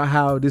talk about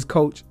how this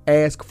coach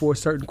asked for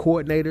certain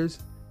coordinators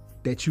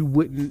that you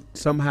wouldn't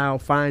somehow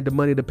find the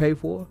money to pay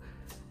for.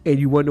 And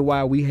you wonder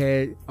why we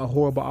had a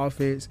horrible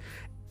offense,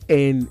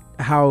 and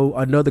how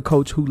another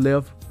coach who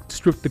left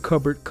stripped the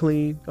cupboard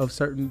clean of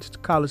certain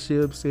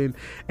scholarships and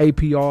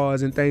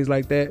APRs and things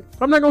like that.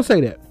 I'm not going to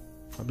say that.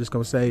 I'm just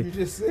going to say. You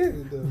just said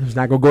it, though. I'm just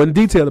not going to go into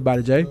detail about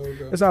it, Jay.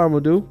 Okay. That's all I'm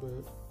going to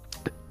do.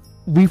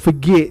 We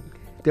forget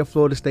that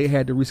Florida State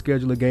had to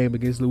reschedule a game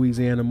against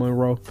Louisiana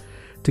Monroe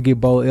to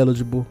get bowl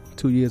eligible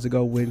 2 years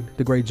ago when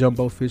the great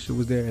Jumbo Fisher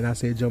was there, and I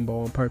said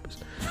Jumbo on purpose.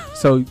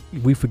 So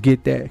we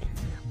forget that,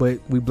 but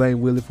we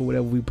blame Willie for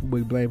whatever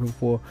we blame him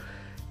for,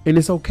 and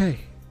it's okay.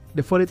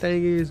 The funny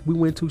thing is, we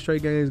win 2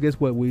 straight games. Guess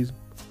what, Weezy?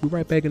 We're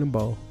right back in the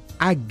bowl.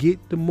 I get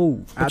the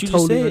move. But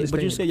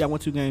you said y'all won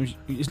 2 games.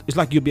 It's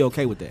like you'll be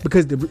okay with that.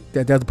 Because that's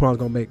the point I was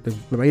going to make.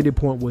 The main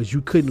point was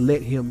you couldn't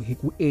let him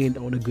end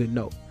on a good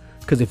note.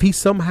 Because if he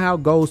somehow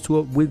gets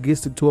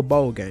to a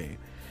bowl game,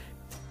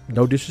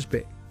 no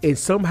disrespect, and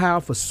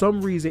somehow for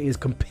some reason is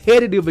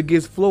competitive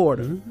against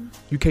Florida,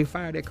 you can't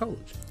fire that coach.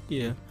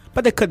 Yeah,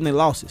 but they're cutting their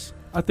losses.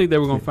 I think they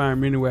were going to fire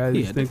him anyway. I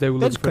just think they were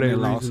looking for their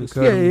losses.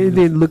 Yeah, and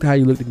then look how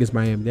you looked against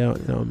Miami. You know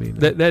what I mean?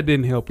 That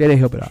didn't help. That didn't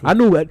help at all. I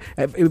knew it.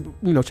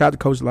 Shout out to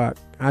Coach Locke.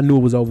 I knew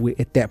it was over with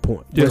at that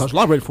point. Yeah, Coach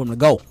Locke ready for him to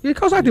go. Yeah,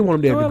 Coach Locke didn't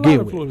want him there to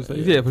begin with.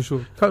 Yeah, for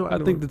sure. I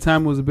think the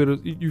time was a bit of.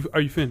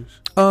 Are you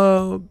finished?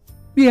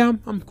 Yeah,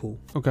 I'm cool.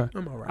 Okay,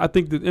 I'm all right. I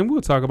think that, and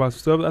we'll talk about some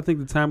stuff. I think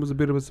the time was a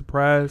bit of a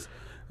surprise.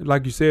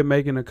 Like you said,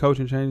 making a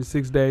coaching change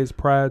 6 days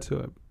prior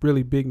to a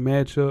really big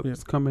matchup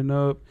is coming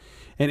up.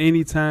 And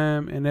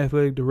anytime an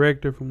athletic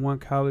director from one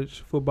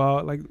college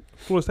football, like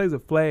Florida State's a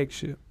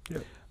flagship,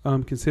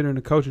 considering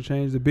the coaching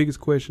change, the biggest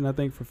question I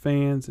think for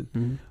fans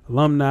and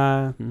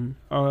alumni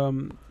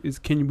is,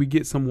 can we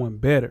get someone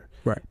better?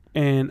 Right.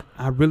 And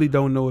I really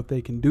don't know if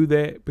they can do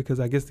that, because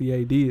I guess the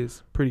AD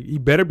is he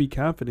better be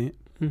confident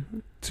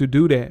to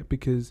do that,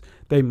 because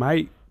they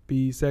might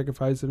be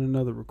sacrificing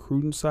another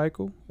recruiting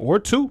cycle or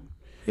 2.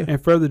 Yeah.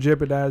 And further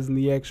jeopardizing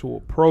the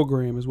actual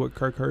program is what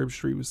Kirk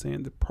Herbstreit was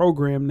saying. The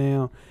program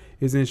now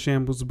is in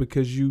shambles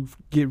because you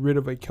get rid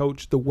of a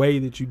coach the way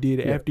that you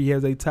did after he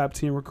has a top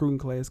 10 recruiting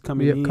class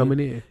coming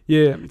in.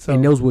 Yeah. So,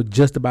 and those were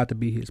just about to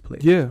be his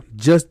players. Yeah.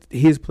 Just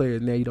his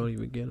players. Now you don't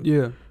even get them.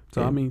 Yeah.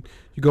 So, I mean,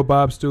 you go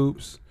Bob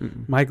Stoops,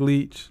 Mike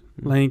Leach,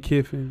 Lane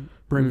Kiffin,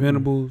 Brent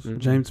Venables,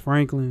 James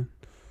Franklin.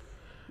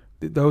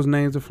 Those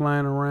names are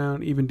flying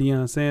around. Even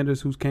Deion Sanders,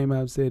 who's came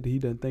out and said that he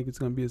doesn't think it's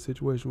going to be a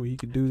situation where he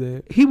could do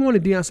that. He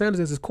wanted Deion Sanders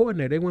as his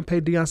coordinator. They wouldn't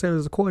pay Deion Sanders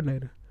as a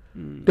coordinator.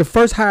 The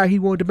first hire he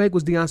wanted to make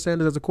was Deion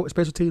Sanders as a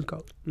special teams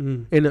coach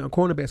and a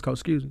cornerbacks coach.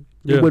 Excuse me.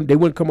 Yeah. They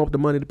wouldn't come up with the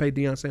money to pay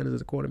Deion Sanders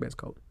as a cornerbacks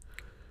coach.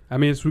 I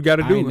mean, it's what we got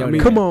to do. I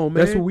mean, come on,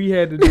 man. That's what we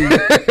had to do.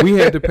 We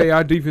had to pay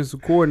our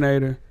defensive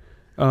coordinator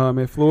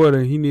at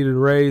Florida. He needed a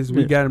raise.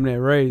 We got him that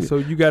raise. So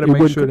you got to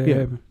make sure that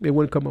happens. They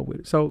wouldn't come up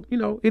with it. So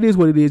it is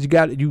what it is.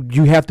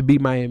 You have to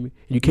beat Miami.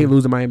 You can't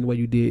lose to Miami the way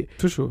you did.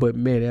 For sure. But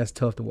man, that's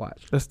tough to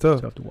watch. That's tough.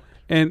 It's tough to watch.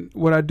 And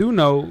what I do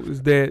know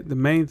is that the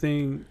main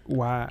thing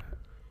why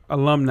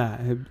alumni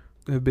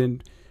have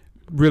been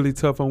really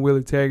tough on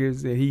Willie Taggart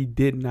is that he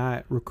did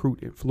not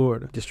recruit in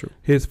Florida. That's true.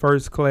 His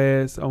first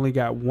class only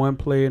got 1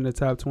 player in the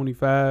top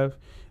 25.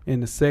 In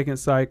the second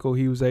cycle,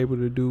 he was able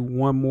to do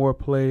 1 more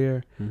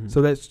player.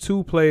 So that's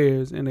 2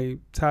 players in a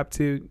top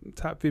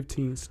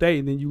 15 state.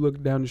 And then you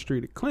look down the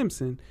street at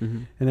Clemson,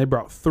 and they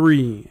brought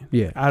 3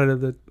 in out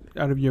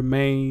of your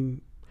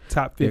main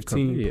top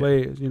 15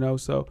 players.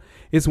 So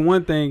it's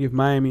one thing if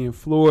Miami and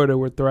Florida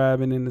were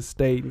thriving in the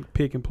state and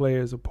picking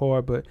players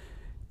apart, but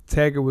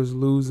Taggart was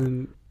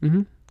losing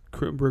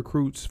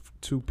recruits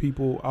to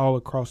people all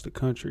across the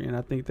country, and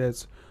I think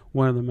that's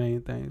one of the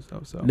main things,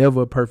 though. So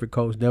never a perfect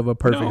coach, never a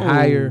perfect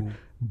hire,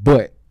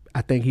 but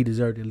I think he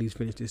deserved to at least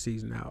finish this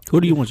season out. Who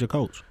do you want your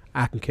coach?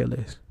 I can care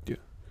less.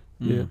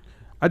 Yeah.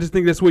 I just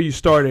think that's where you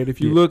start at. If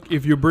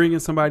you're bringing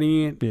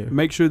somebody in,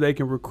 make sure they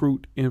can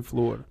recruit in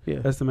Florida. Yeah.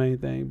 That's the main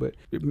thing.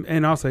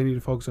 And also you need to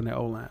focus on that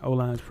O-line.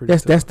 O-line is pretty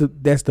tough.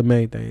 That's the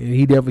main thing. And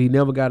he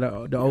never got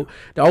the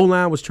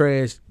O-line was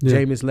trash.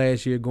 Jameis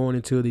last year going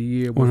into the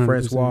year when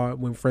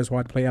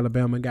Francois played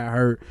Alabama and got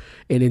hurt,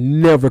 and it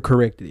never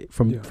corrected it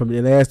from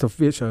the last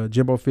of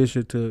Jimbo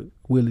Fisher to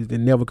Willie. They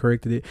never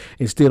corrected it,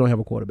 and still don't have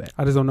a quarterback.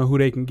 I just don't know who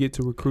they can get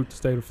to recruit the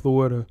state of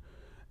Florida.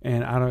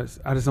 And I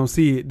just don't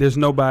see it. There's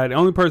nobody. The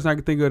only person I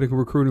can think of that can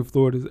recruit in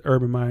Florida is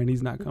Urban Meyer, and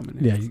he's not coming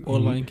in. Or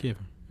Lane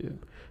Kiffin. Yeah.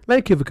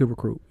 Lane Kiffin could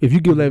recruit. If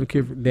you give Lane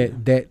Kiffin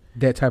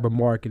that type of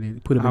market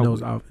and put him in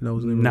those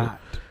not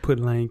put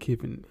Lane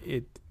Kiffin.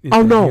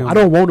 I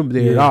don't want him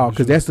there at all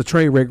because that's the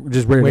train wreck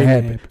just waiting to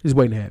happen. Just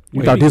waiting to happen.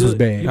 You thought this was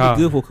bad. He'd be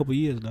good for a couple of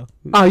years though.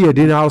 Oh yeah,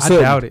 then all of a sudden,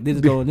 I doubt it.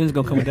 Then it's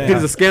gonna come down.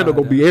 There's a scandal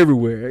gonna be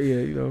everywhere.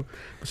 Yeah,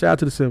 Shout out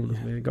to the Seminoles,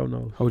 man. Go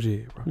Noles. Hold your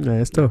head, bro.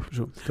 Yeah, it's tough.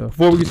 Sure. It's tough.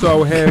 Before we get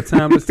started with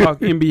halftime, let's talk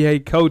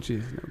NBA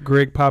coaches.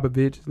 Greg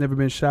Popovich has never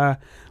been shy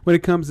when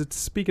it comes to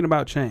speaking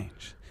about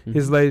change. Mm-hmm.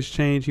 His latest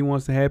change he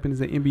wants to happen is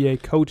the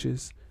NBA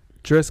coaches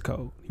dress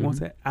code. He wants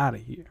that out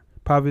of here.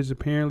 Popovich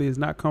apparently is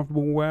not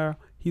comfortable while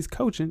he's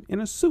coaching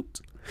in a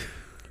suit.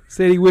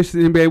 Said he wishes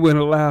the NBA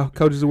wouldn't allow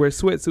coaches to wear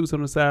sweatsuits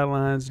on the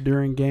sidelines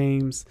during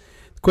games.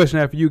 The question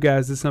I have for you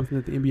guys is something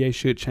that the NBA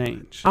should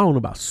change. I don't know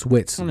about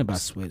sweatsuits. I don't know about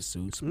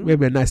sweatsuits.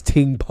 Maybe a nice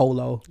team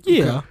polo.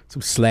 Yeah. Okay.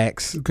 Some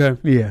slacks. Okay.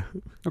 Yeah.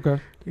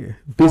 Okay. Yeah.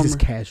 Business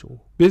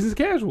casual. Business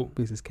casual.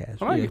 Business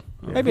casual. I like it.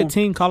 Yeah. Maybe a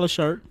team collar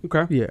shirt.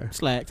 Okay. Yeah.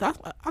 Slacks. I'll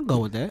go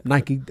with that.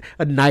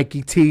 A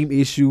Nike team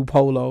issue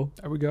polo.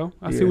 There we go.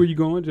 I see where you're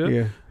going, Jeff.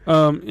 Yeah.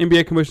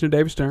 NBA Commissioner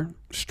David Stern,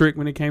 strict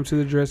when it came to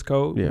the dress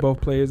code, Yeah.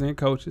 both players and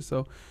coaches.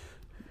 So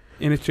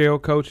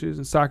NHL coaches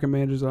and soccer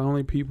managers are the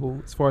only people,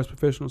 as far as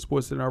professional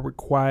sports, that are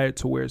required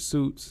to wear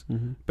suits.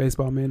 Mm-hmm.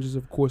 Baseball managers,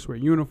 of course, wear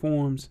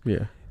uniforms.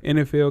 Yeah.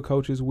 NFL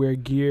coaches wear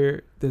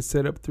gear that's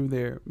set up through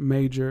their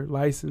major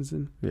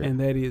licensing,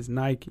 and that is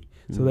Nike.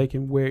 Mm-hmm. So they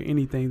can wear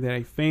anything that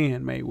a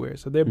fan may wear.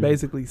 So they're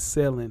basically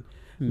selling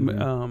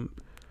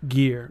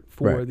gear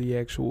for the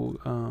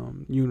actual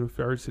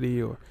university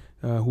or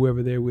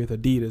whoever they're with,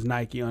 Adidas,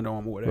 Nike, Under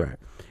Armour, whatever. Right.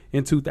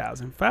 In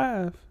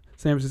 2005,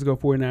 San Francisco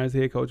 49ers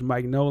head coach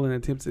Mike Nolan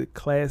attempted to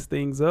class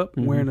things up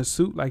wearing a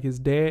suit like his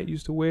dad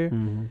used to wear.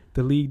 Mm-hmm.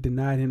 The league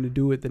denied him to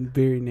do it the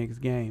very next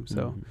game.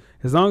 So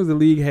as long as the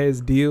league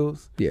has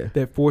deals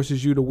that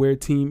forces you to wear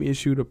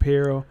team-issued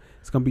apparel,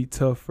 it's going to be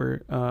tough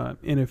for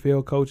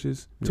NFL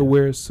coaches to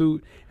wear a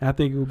suit. And I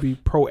think it will be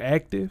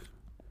proactive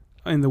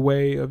in the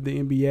way of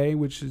the NBA,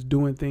 which is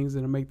doing things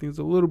that will make things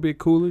a little bit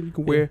cooler. You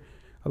can wear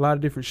a lot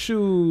of different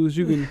shoes.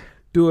 You can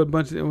do a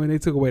bunch of – when they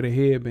took away the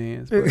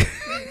headbands. But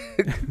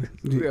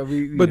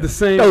the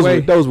same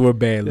way. Those were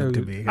bad look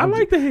to me. I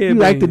like the headbands. You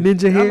like the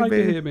ninja headband? I like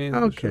the headbands.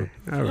 Okay. Sure.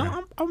 All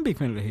right. I'm a big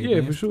fan of the headbands.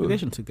 Yeah, for sure. They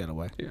shouldn't take that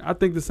away. Yeah, I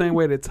think the same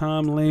way that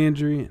Tom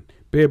Landry and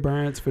Bear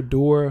Bryant's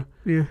fedora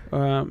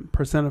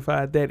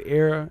personified that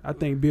era, I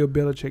think Bill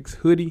Belichick's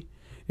hoodie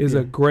is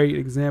a great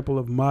example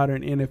of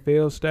modern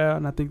NFL style,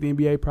 and I think the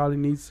NBA probably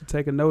needs to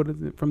take a note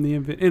of it from the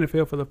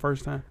NFL for the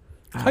first time.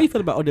 How you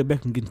feel about Odell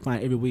Beckham getting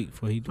fined every week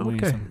for he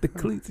wearing something? The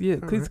cleats,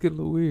 cleats get a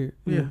little weird.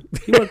 Yeah.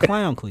 He wear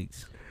clown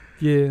cleats.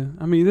 Yeah,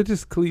 I mean, they're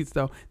just cleats,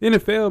 though. The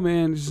NFL,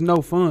 man, is just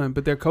no fun,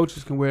 but their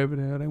coaches can wear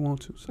whatever the hell they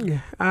want to. So.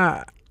 Yeah,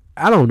 I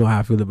don't know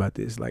how I feel about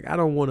this. Like, I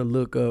don't want to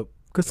look up,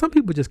 because some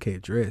people just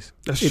can't dress.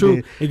 That's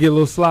true. It get a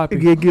little sloppy. It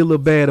get a little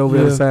bad over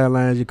the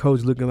sidelines. Your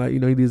coach looking like, he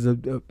needs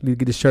to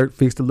get his shirt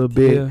fixed a little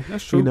bit. Yeah,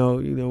 that's true.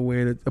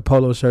 Wearing a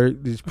polo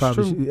shirt, just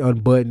probably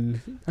unbuttoned.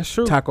 That's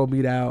true. Taco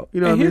meat out.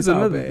 And here's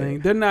another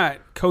thing. They're not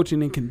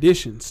coaching in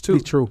conditions, too.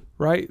 It's true.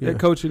 Right? Yeah. They're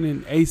coaching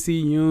in AC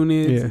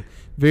units,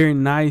 very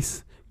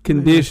nice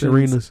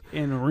conditions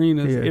in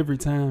arenas every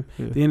time.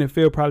 Yeah. The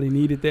NFL probably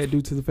needed that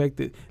due to the fact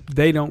that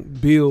they don't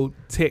build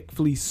tech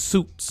fleece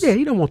suits. Yeah,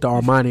 you don't want the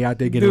Armani out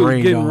there getting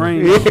rained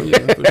on.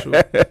 Yeah, for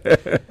sure.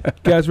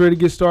 Guys, ready to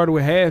get started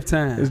with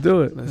halftime? Let's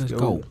do it. Let's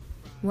go.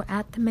 We're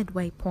at the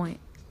midway point.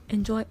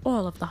 Enjoy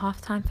all of the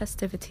halftime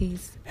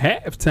festivities.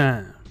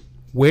 Halftime.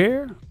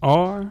 Where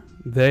are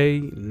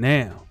they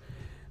now?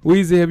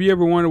 Weezy, have you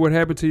ever wondered what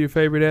happened to your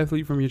favorite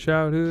athlete from your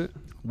childhood?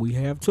 We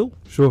have too.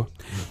 Sure.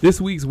 This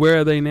week's Where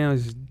Are They Now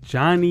is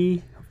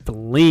Johnny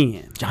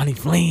Flynn. Johnny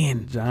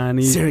Flynn.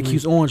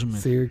 Syracuse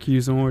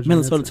Orangeman.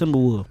 Minnesota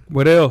Timberwolves.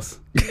 What else?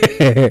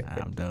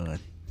 I'm done.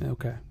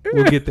 Okay.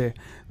 We'll get there.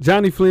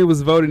 Johnny Flynn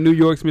was voted New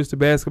York's Mr.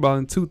 Basketball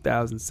in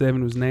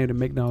 2007. Was named a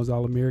McDonald's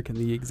All-American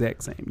the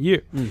exact same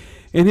year.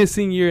 In his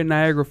senior year at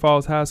Niagara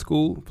Falls High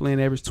School, Flynn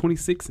averaged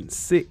 26 and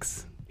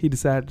 6. He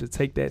decided to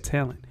take that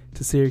talent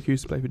to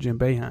Syracuse to play for Jim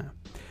Boeheim.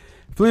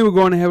 Flynn was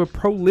going to have a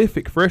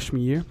prolific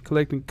freshman year,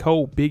 collecting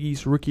Big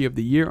East Rookie of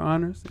the Year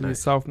honors. In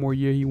his sophomore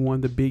year, he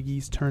won the Big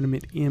East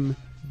Tournament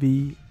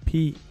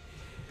MVP.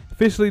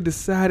 Officially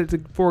decided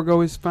to forego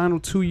his final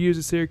 2 years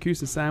at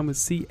Syracuse and sign with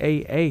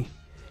CAA.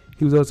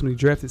 He was ultimately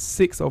drafted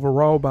 6th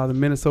overall by the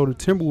Minnesota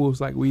Timberwolves,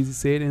 like Weezy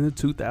said, in the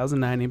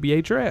 2009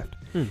 NBA draft.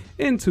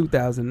 In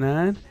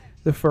 2009,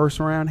 the first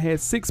round had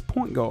 6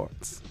 point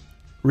guards.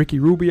 Ricky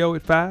Rubio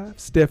at 5,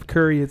 Steph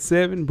Curry at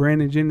 7,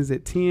 Brandon Jennings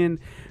at 10,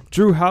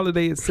 Drew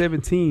Holiday at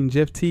 17,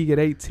 Jeff Teague at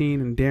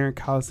 18, and Darren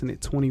Collison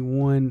at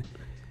 21.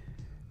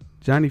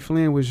 Johnny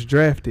Flynn was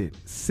drafted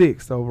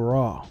 6th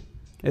overall.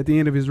 At the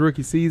end of his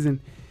rookie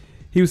season,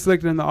 he was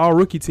selected on the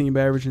all-rookie team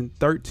by averaging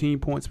 13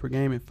 points per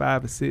game and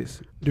 5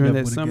 assists. During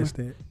that summer,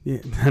 yeah,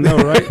 I know,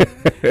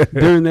 right?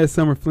 During that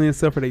summer, Flynn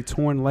suffered a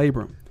torn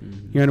labrum.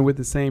 He underwent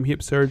the same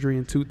hip surgery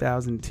in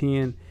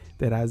 2010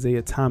 that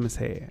Isaiah Thomas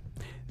had.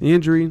 The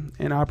injury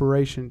and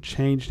operation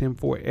changed him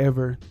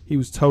forever. He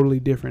was totally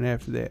different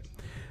after that.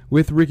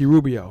 With Ricky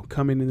Rubio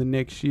coming in the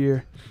next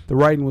year, the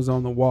writing was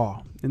on the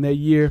wall. In that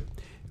year, it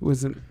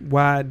was a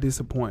wide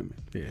disappointment.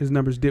 Yeah. His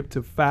numbers dipped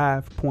to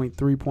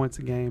 5.3 points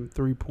a game,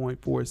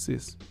 3.4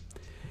 assists.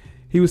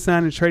 He was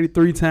signed and traded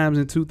 3 times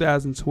in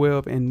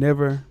 2012 and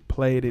never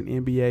played an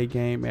NBA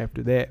game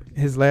after that.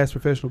 His last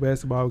professional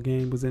basketball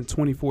game was in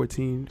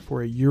 2014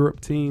 for a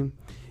Europe team.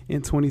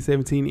 In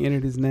 2017, he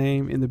entered his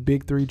name in the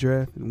Big 3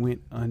 draft and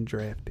went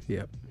undrafted.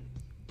 Yep.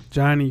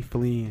 Johnny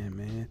Flynn,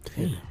 man.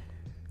 Damn.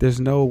 There's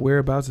no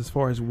whereabouts as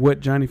far as what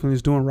Johnny Flynn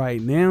is doing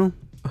right now.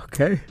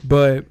 Okay.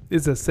 But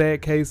it's a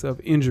sad case of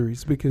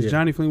injuries because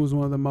Johnny Flynn was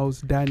one of the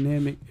most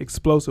dynamic,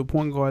 explosive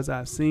point guards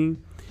I've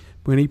seen.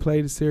 When he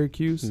played at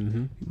Syracuse,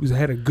 he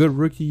had a good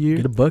rookie year.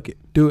 Get a bucket.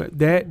 Do it.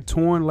 That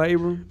torn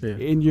labrum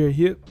in your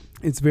hip,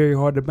 it's very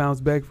hard to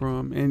bounce back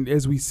from. And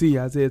as we see,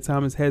 Isaiah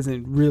Thomas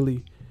hasn't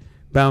really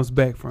bounced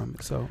back from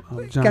it. So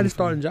he got his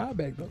starting job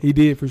back, though. He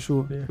did, for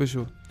sure. Yeah. For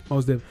sure.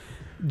 Most definitely.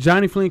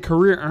 Johnny Flynn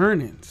career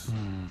earnings.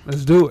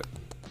 Let's do it.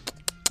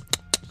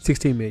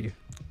 $16 million.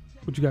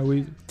 What you got,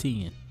 Weezy?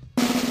 10.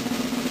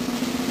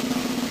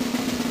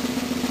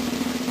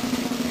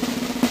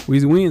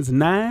 Weezy wins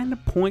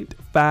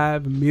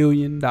 $9.5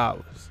 million.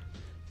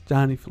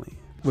 Johnny Flynn.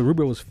 Well,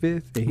 Rubio was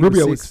 5th. And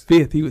Rubio was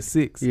 5th. He was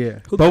 6th. Yeah.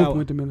 Both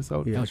went to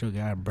Minnesota. That was your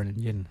guy, Bird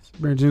Julius.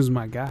 Bird Julius was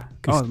my guy.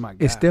 Oh, was my guy.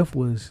 And Steph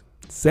was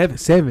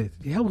 7th.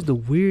 Yeah, that was the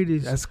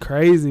weirdest. That's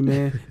crazy,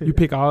 man. You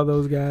pick all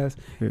those guys.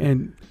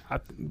 And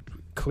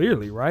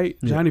clearly, right?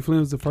 Yeah. Johnny Flynn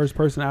was the first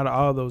person out of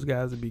all those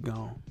guys to be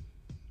gone.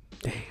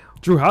 Damn.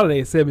 Drew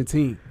Holiday at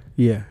 17.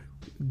 Yeah.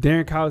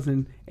 Darren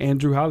Collison and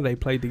Drew Holiday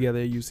played together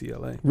at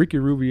UCLA. Ricky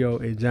Rubio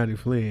and Johnny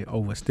Flynn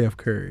over Steph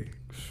Curry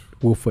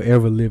will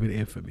forever live in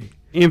infamy.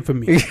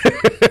 Infamy.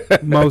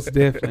 Most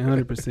definitely,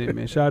 100%,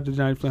 man. Shout out to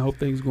Johnny Flynn. Hope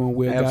things going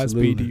well.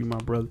 Absolutely. Godspeed to you, my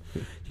brother.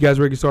 You guys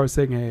ready to start the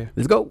second half?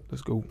 Let's go.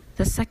 Let's go.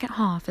 The second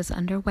half is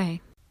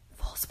underway.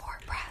 Full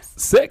Sport Press.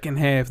 Second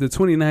half, the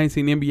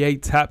 2019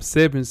 NBA Top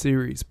 7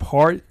 Series,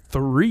 Part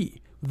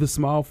 3, the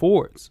small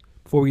forwards.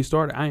 Before we get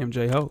started, I am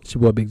J-Ho. It's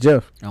your boy, Big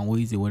Jeff. I'm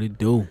Weezy. What it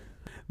do?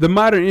 The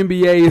modern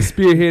NBA is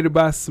spearheaded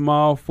by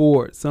small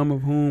forwards, some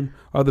of whom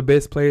are the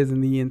best players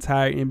in the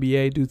entire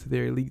NBA due to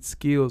their elite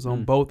skills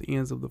on both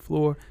ends of the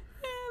floor.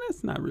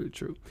 That's not really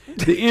true.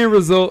 The end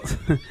result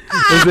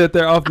is that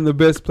they're often the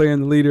best player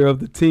and the leader of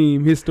the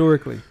team.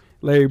 Historically,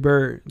 Larry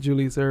Bird,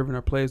 Julius Erving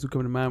are players who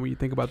come to mind when you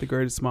think about the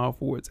greatest small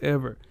forwards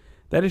ever.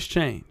 That has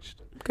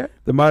changed. Okay.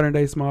 The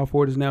modern-day small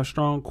forward is now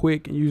strong,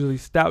 quick, and usually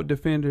stout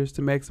defenders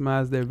to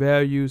maximize their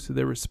values to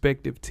their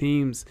respective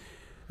teams.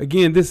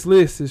 Again, this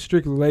list is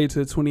strictly related to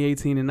the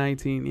 2018 and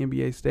 19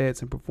 NBA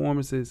stats and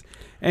performances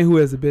and who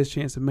has the best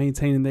chance of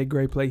maintaining their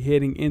great play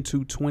heading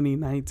into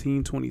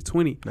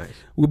 2019-2020. Nice.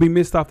 Will be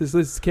missed off this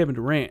list is Kevin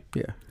Durant.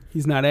 Yeah.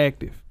 He's not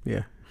active.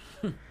 Yeah.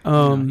 You're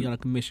on a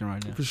commission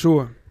right now. For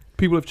sure.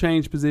 People have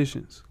changed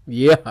positions.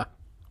 Yeah.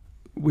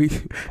 We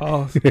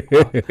pause.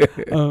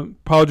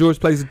 Paul George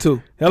plays a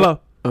 2.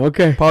 Hello.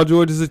 Okay. Paul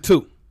George is a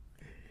 2.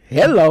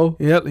 Hello.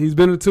 Yep. He's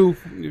been a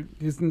 2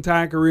 his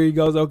entire career. He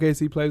goes, okay,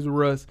 so he plays with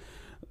Russ.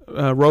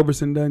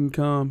 Roberson doesn't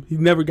come. He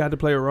never got to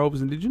play with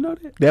Roberson. Did you know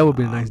that? That would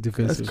be a nice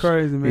defense. That's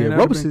crazy, man. Yeah,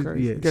 Roberson,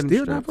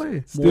 still not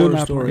playing. Still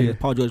not playing.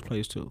 Paul George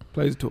plays too.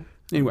 Plays too.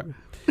 Anyway,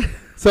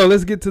 so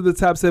let's get to the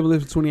top 7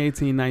 list for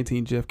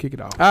 2018-19. Jeff, kick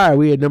it off. All right,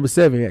 we at number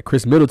 7 at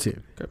Chris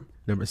Middleton. Okay.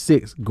 Number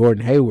 6,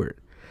 Gordon Hayward.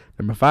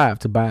 Number 5,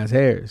 Tobias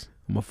Harris.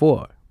 Number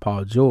 4,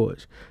 Paul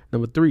George.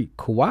 Number 3,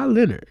 Kawhi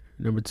Leonard.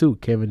 Number 2,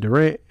 Kevin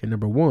Durant. And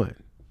number 1,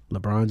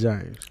 LeBron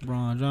James.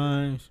 LeBron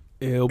James.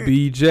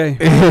 LBJ.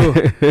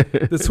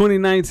 The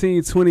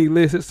 2019-20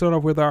 list. Let's start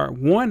off with our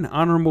one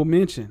honorable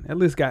mention. That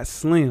list got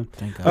slim.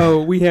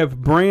 We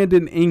have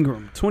Brandon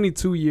Ingram,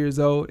 22 years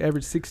old,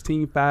 averaged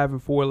 16, 5,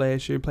 and 4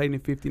 last year, played in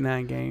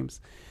 59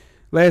 games.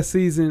 Last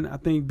season, I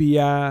think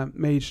B.I.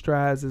 made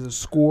strides as a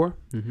scorer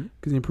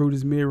because he improved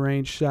his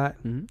mid-range shot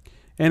and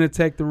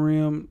attacked the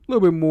rim a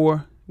little bit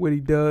more, what he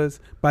does.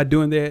 By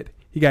doing that,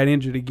 he got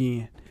injured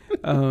again.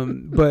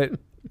 But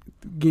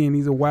again,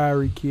 he's a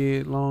wiry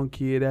kid, long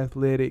kid,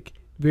 athletic,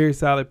 very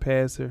solid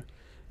passer,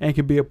 and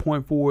can be a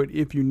point forward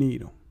if you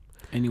need him.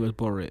 And he was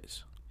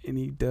Boris. And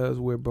he does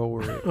wear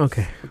Boris.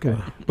 Okay.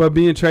 But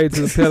being traded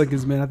to the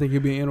Pelicans, man, I think he'll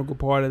be an integral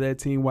part of that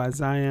team while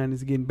Zion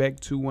is getting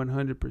back to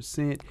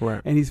 100%.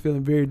 Right. And he's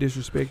feeling very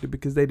disrespected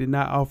because they did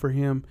not offer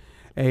him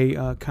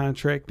a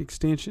contract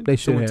extension. They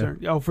should have.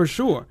 Oh, for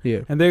sure.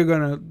 Yeah. And they're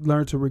going to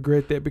learn to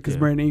regret that because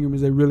Brandon Ingram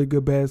is a really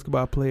good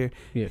basketball player.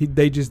 Yeah.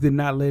 They just did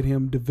not let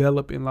him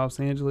develop in Los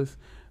Angeles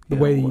the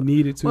way he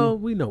needed to. Well,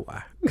 we know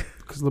why.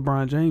 Because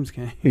LeBron James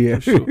came. Yeah.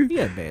 For sure. He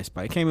had a bad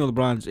spot. He came in with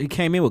LeBron. He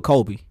came in with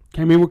Kobe.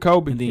 Came in with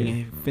Kobe. And then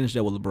he finished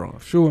up with LeBron.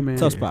 Sure, man.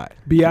 Tough spot.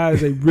 B.I.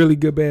 is a really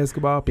good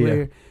basketball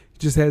player. Yeah.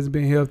 Just hasn't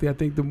been healthy. I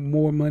think the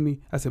more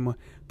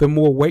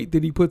weight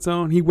that he puts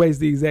on, he weighs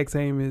the exact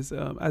same as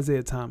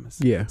Isaiah Thomas.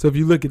 Yeah. So if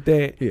you look at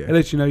that, it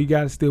lets you know you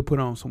got to still put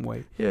on some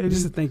weight. Yeah.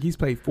 Just to think he's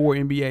played 4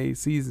 NBA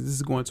seasons. This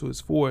is going to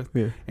his 4th.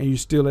 Yeah. And you're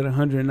still at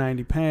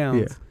 190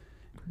 pounds.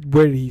 Yeah.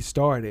 Where did he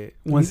start at?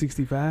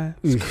 165?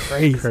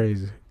 It's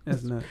crazy.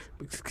 That's nuts.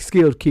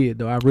 Skilled kid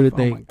though. I really Oh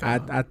think my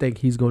God. I think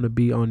he's going to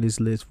be on this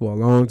list for a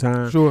long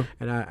time. Sure.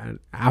 And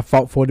I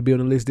fought for it to be on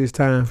the list this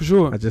time. For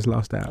sure. I just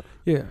lost out.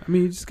 Yeah. I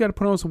mean, you just got to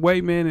put on some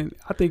weight, man. And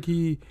I think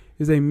he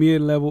is a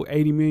mid-level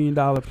 $80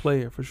 million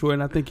player for sure.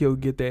 And I think he'll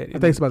get that. I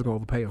think somebody's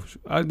going to overpay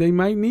him. They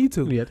might need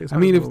to. Yeah, I think mean,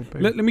 somebody's gonna overpay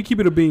him. let me keep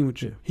it a bean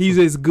with you. Yeah. He's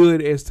as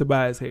good as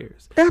Tobias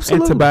Harris.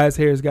 Absolutely. And Tobias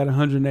Harris got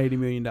 $180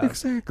 million.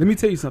 Exactly. Let me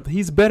tell you something.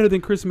 He's better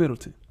than Chris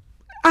Middleton.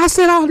 I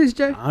said all this,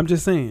 Jay. I'm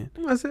just saying.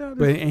 I said all this.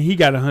 But and he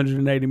got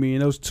 $180 million.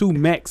 Those two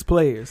max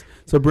players.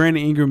 So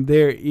Brandon Ingram,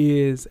 there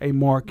is a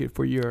market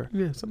for your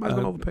Yeah, somebody's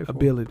going to overpay for him.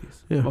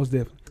 abilities. Yeah. Most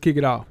definitely. Let's kick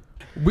it off.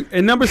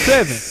 At number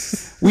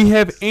 7, we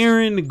have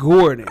Aaron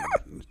Gordon.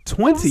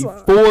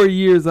 24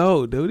 years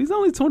old, dude. He's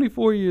only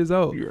 24 years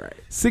old. You're right.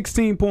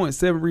 16 points,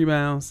 7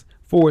 rebounds,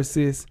 4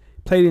 assists.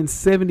 Played in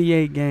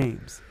 78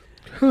 games.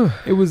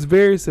 It was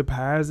very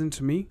surprising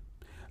to me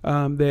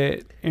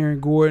that Aaron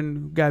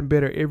Gordon got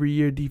better every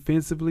year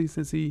defensively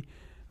since he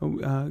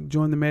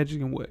joined the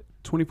Magic in what,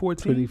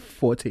 2014?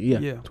 2014, yeah.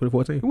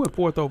 2014. He went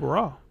 4th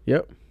overall.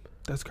 Yep.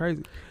 That's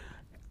crazy.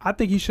 I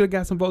think he should have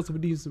got some votes for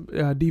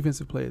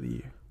defensive player of the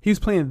year. He was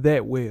playing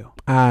that well.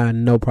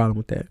 No problem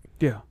with that.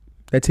 Yeah.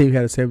 That team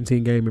had a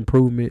 17-game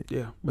improvement.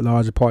 Yeah. A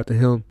larger part to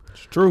him.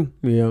 It's true.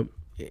 You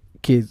know,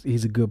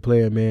 he's a good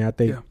player, man. I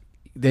think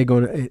they're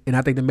gonna, and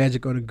I think the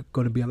Magic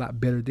gonna be a lot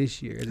better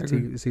this year as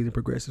the season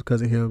progresses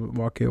because of him,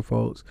 Markelle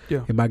Fultz,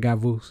 and my guy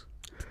Voos.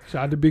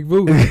 Shout out to Big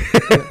Voo.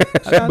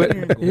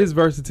 But his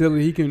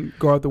versatility, he can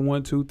guard the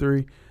 1, 2,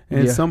 3,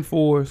 and some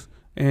 4s,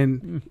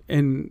 and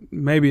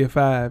maybe a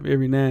 5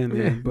 every now and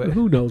then. But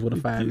who knows what a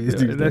 5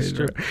 is? That's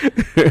true.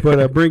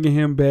 But bringing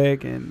him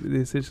back and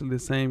essentially the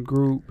same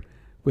group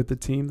with the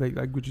team,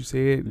 like what you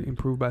said,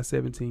 improved by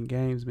 17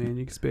 games, man.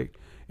 You expect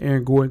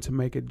Aaron Gordon to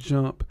make a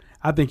jump.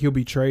 I think he'll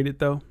be traded,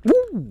 though.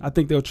 Woo! I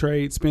think they'll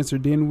trade Spencer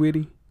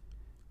Dinwiddie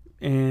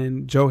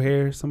and Joe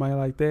Harris, somebody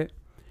like that,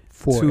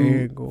 for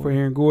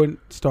Aaron Gordon.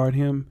 Start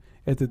him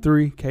at the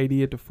 3,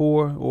 KD at the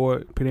 4, or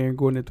put Aaron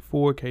Gordon at the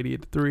 4, KD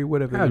at the 3,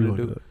 whatever they're going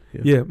to do.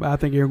 Yeah, but I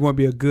think Aaron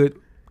Gordon will be a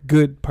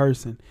good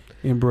person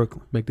in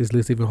Brooklyn. Make this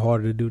list even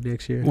harder to do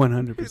next year.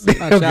 100%.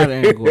 Shout out to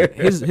Aaron Gordon.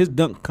 His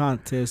dunk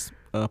contest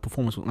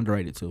performance was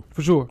underrated, too.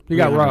 For sure. He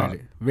got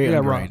robbed. Very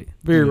underrated.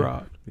 Very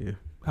robbed. Yeah.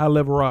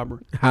 High-level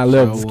robbery.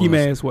 High-level.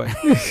 Ski-mask way.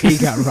 He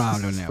got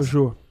robbed on that For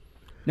sure.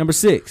 Number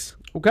 6.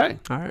 Okay.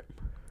 All right.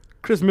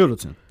 Chris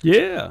Middleton.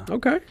 Yeah.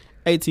 Okay.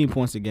 18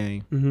 points a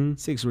game, Mm-hmm.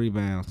 6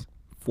 rebounds,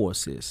 4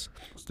 assists.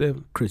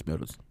 Stephen. Chris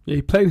Middleton. Yeah,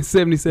 he played in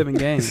 77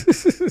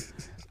 games.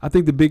 I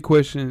think the big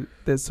question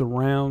that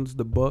surrounds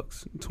the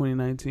Bucks in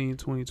 2019,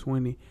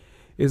 2020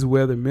 is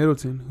whether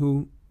Middleton,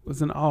 who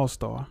was an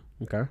all-star,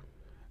 Okay.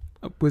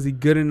 was he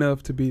good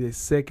enough to be the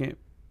second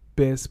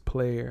best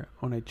player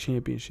on a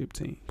championship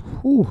team?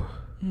 Whew.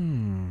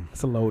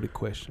 That's a loaded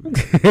question, man.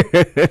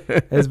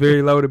 That's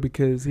very loaded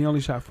because he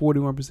only shot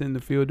 41% in the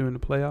field during the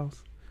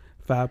playoffs,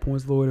 5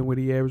 points lower than what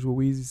he averaged, what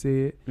Weezy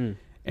said.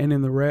 And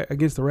in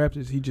against the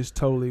Raptors, he just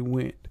totally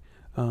went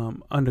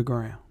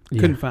underground.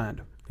 Couldn't find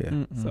him.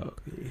 Yeah. So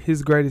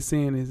his greatest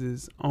sin is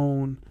his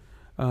own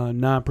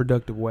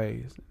non-productive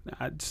ways.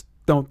 I just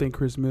don't think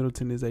Chris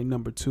Middleton is a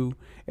number 2.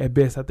 At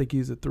best, I think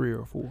he's a 3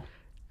 or 4.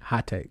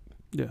 Hot take.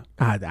 Yeah.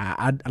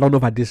 I don't know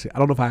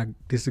if I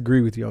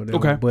disagree with you on that.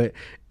 Okay. One, but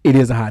it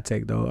is a hot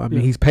take though. I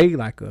mean, he's paid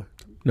like a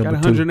number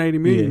got 2. $180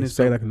 million. Yeah, he's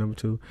paid like a number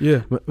 2.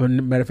 Yeah.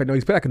 Matter of fact, no,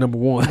 he's paid like a number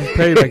 1. He's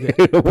paid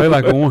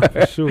like a 1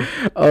 for sure.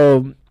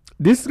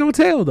 This is gonna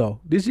tell though.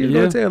 This year's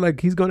gonna tell.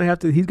 Like he's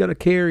gonna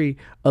carry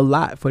a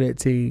lot for that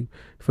team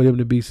for them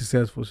to be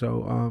successful.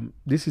 So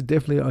this is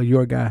definitely a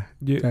your guy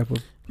type of.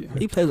 Yeah.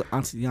 He plays with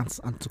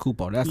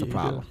Antetokounmpo. That's the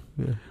problem.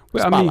 Yeah.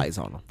 Well, Spotlight's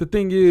on him. The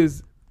thing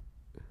is,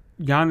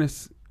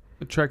 Giannis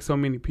attracts so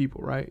many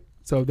people, right?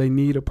 So they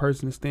need a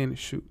person to stand and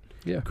shoot.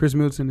 Yeah. Chris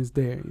Middleton is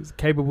there. He's a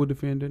capable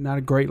defender, not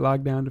a great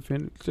lockdown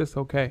defender. It's just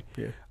okay.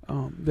 Yeah.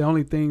 The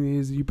only thing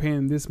is you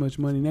paying this much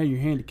money. Now you're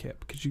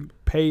handicapped because you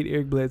paid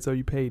Eric Bledsoe,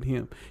 you paid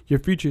him. Your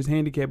future is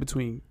handicapped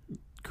between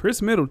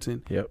Chris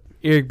Middleton,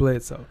 Eric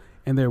Bledsoe,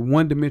 and they're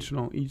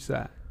one-dimensional on each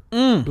side.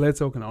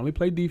 Bledsoe can only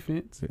play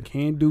defense,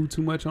 can't do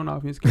too much on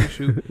offense, can't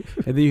shoot.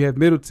 And then you have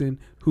Middleton,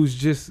 who's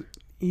just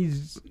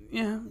he's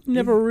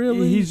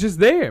just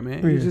there,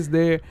 man. He's just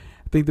there.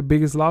 I think the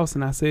biggest loss,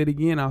 and I say it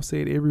again, I'll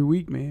say it every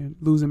week, man.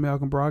 Losing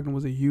Malcolm Brogdon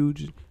was a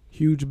huge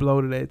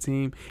blow to that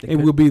team. It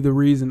will be the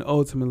reason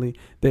ultimately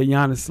that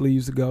Giannis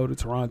leaves to go to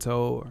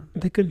Toronto or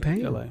they couldn't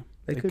pay LA. him.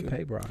 They couldn't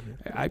pay Brogdon.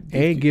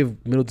 And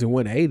give Middleton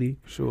 180.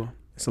 Sure.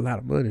 That's a lot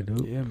of money,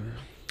 dude. Yeah, man.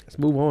 Let's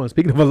move on.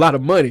 Speaking of a lot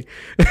of money,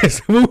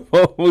 let's move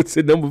on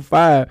to number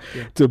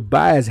 5.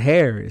 Tobias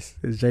Harris,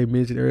 as Jay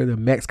mentioned earlier, the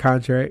max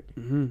contract.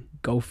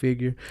 Go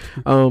figure.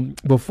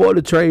 Before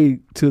the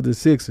trade to the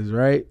Sixers,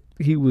 right?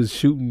 He was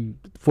shooting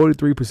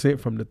 43%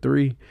 from the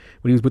 3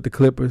 when he was with the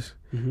Clippers.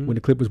 When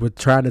the Clippers were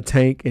trying to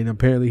tank, and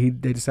apparently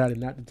they decided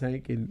not to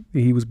tank, and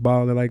he was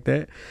balling like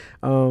that.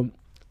 And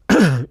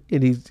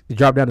he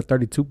dropped down to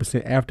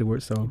 32%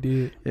 afterwards. So he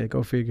did. Yeah,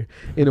 go figure.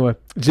 Anyway,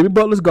 Jimmy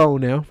Butler's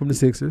gone now from the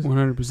Sixers.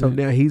 100%. So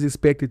now he's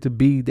expected to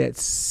be that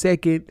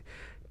second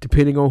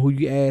depending on who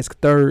you ask,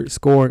 third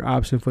scoring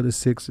option for the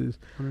Sixers.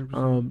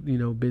 100%. You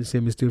know, Ben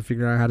Simmons still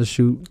figuring out how to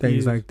shoot,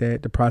 things like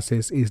that. The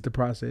process is the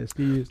process.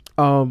 He is.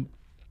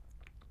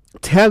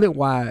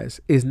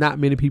 Talent-wise, is not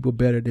many people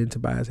better than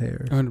Tobias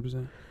Harris.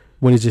 100%.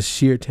 When it's just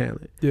sheer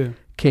talent. Yeah.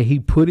 Can he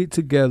put it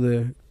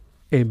together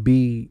and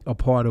be a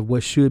part of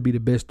what should be the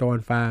best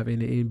starting five in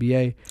the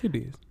NBA? It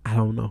is. I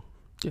don't know.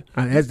 Yeah.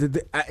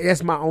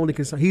 That's my only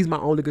concern. He's my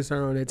only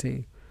concern on that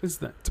team. It's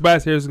not.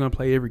 Tobias Harris is going to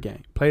play every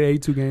game. Played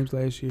 82 games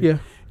last year. Yeah.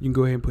 You can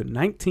go ahead and put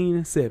 19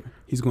 and 7.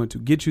 He's going to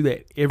get you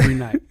that every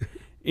night.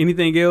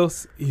 Anything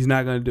else, he's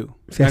not going to do.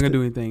 He's not going to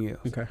do anything else.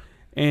 Okay.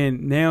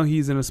 And now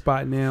he's in a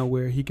spot now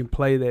where he can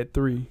play that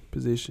 3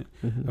 position.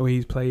 Mm-hmm. Where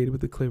he's played with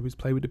the Clippers,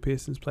 played with the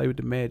Pistons, played with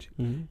the Magic.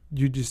 Mm-hmm.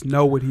 You just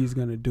know what he's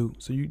going to do.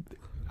 So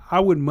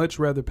I would much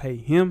rather pay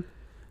him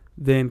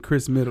than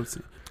Chris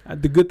Middleton.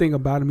 The good thing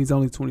about him, he's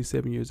only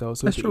 27 years old.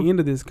 So That's at true. the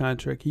end of this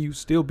contract, he will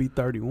still be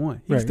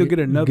 31. He Right. still get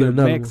another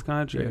max one.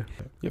 contract.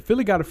 Yeah,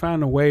 Philly got to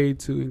find a way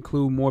to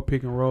include more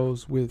pick and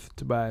rolls with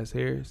Tobias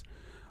Harris.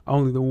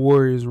 Only the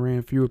Warriors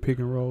ran fewer pick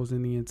and rolls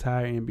in the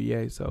entire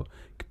NBA. So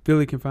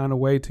Philly can find a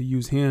way to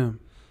use him,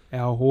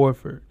 Al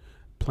Horford,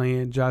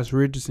 playing Josh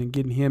Richardson,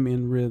 getting him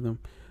in rhythm.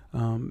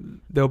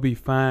 They'll be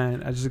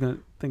fine. I just think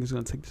it's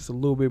going to take just a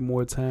little bit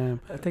more time.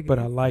 But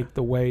I like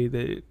the way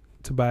that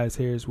Tobias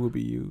Harris will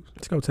be used.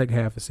 It's going to take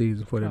half a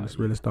season for them to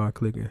really start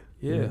clicking.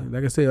 Yeah.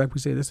 Like I said, like we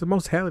said, it's the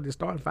most talented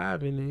starting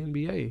five in the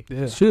NBA. Yeah.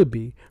 It should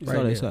be.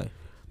 So they say.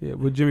 Yeah,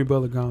 with Jimmy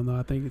Butler gone, though,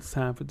 I think it's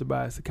time for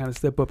Tobias to kind of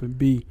step up and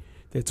be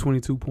that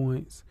 22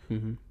 points,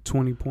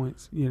 20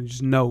 points. You know,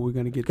 just know we're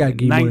going to get that.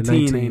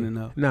 19 ain't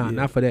enough. Nah,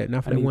 not for that.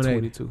 Not for I that need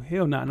 180. 22.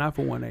 Hell no, not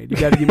for 180. You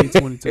got to give me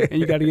 22. And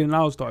you got to get an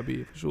all-star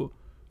bid for sure.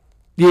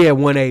 Yeah,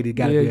 180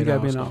 got to Yeah, be you an gotta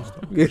be an all-star.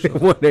 all-star, for sure.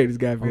 180's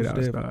got to be an Most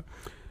all-star. definitely.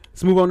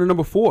 Let's move on to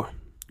number 4.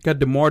 Got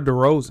DeMar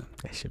DeRozan.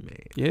 That's your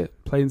man. Yeah,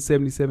 played in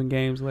 77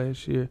 games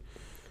last year.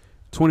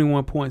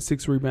 21 points,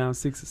 6 rebounds,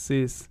 6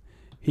 assists.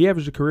 He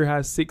averaged a career-high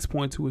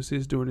 6.2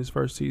 assists during his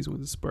first season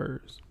with the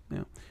Spurs.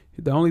 Now,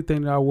 the only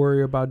thing that I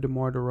worry about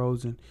DeMar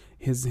DeRozan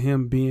is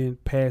him being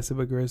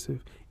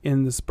passive-aggressive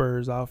in the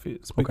Spurs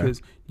offense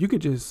because you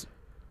could just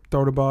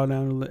throw the ball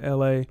down to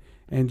L.A.,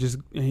 and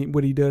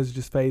what he does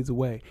just fades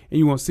away. And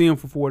you won't see him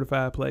for 4 to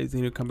 5 plays.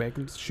 Then he'll come back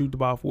and shoot the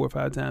ball 4 or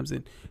 5 times,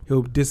 and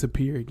he'll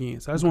disappear again.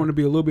 So I just wanted to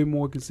be a little bit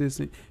more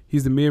consistent.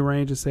 He's the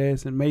mid-range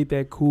assassin, made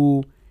that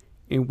cool.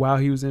 And while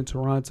he was in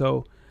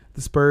Toronto,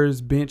 the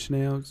Spurs bench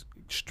now is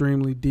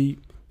extremely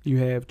deep. You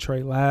have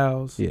Trey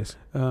Lyles. Yes.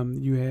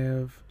 You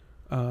have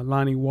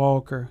Lonnie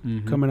Walker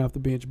coming off the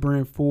bench,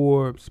 Brent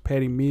Forbes,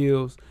 Patty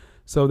Mills.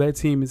 So that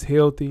team is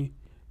healthy.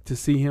 To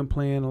see him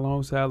playing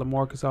alongside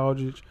LaMarcus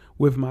Aldridge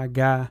with my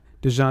guy,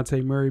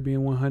 DeJounte Murray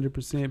being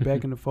 100%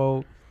 back in the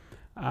fold,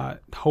 I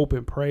hope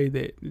and pray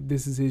that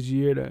this is his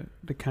year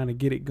to kind of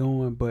get it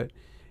going. But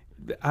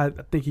I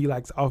think he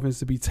likes offense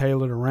to be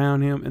tailored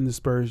around him, and the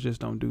Spurs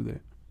just don't do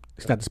that.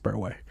 It's not the Spurs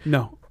way.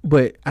 No.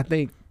 But I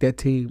think that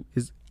team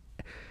is,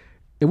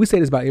 and we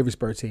say this about every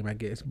Spurs team, I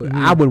guess, but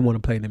I wouldn't want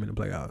to play them in the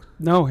playoffs.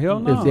 No, hell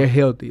no. If they're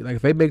healthy. Like,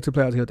 if they make it to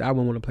playoffs healthy, I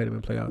wouldn't want to play them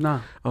in the playoffs. Nah.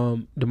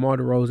 DeMar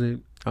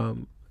DeRozan,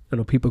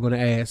 people are going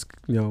to ask,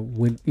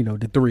 when,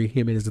 the 3,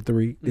 him as a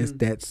 3.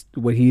 That's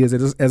what he is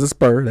as a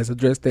Spur. Let's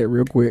address that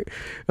real quick.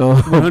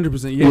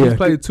 100%. Yeah, he's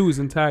played 2 his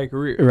entire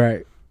career.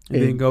 Right.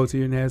 And then goes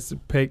here and has to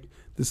take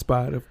the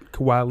spot of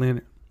Kawhi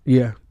Leonard.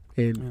 Yeah.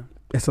 And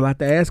that's a lot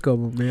to ask of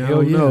him, man.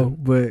 Hell I don't know.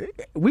 But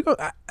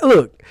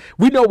look,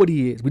 we know what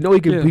he is. We know he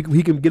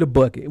can get a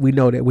bucket. We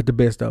know that with the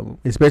best of them,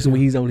 especially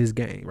when he's on his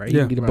game, right? He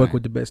can get a bucket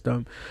with the best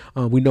of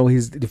them. We know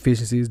his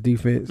deficiency is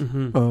defense.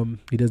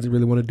 He doesn't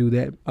really want to do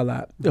that a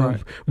lot.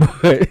 Right.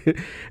 But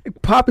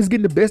Pop is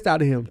getting the best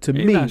out of him, to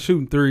me. He's not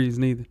shooting threes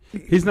neither.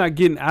 He's not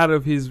getting out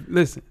of his –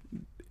 listen.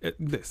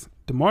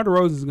 DeMar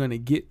DeRozan is going to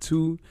get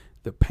to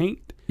the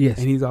paint. Yes.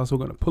 And he's also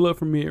going to pull up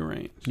from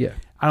mid-range. Yeah.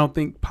 I don't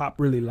think Pop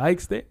really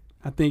likes that.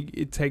 I think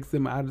it takes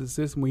them out of the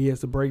system where he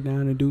has to break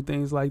down and do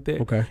things like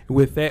that. Okay. And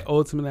with that,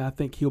 ultimately, I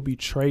think he'll be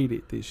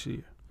traded this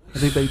year. I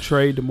think they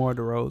trade DeMar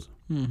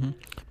DeRozan.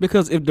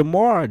 Because if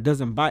DeMar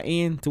doesn't buy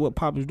into what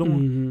Pop is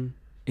doing,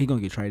 he's going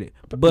to get traded.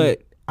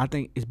 But I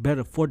think it's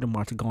better for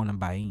DeMar to go on and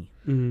buy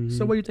in.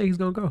 So where do you think he's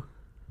going to go?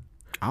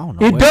 I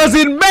don't know. It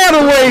doesn't matter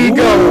where he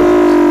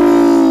goes.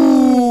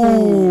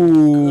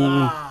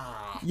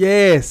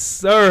 Yes,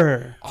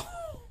 sir.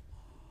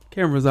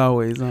 Camera's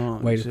always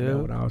on. Wait a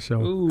minute, I'll show.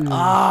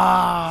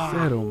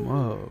 Set him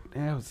up.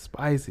 That was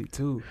spicy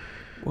too.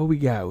 What we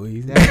got,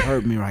 Weezy? That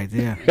hurt me right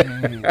there.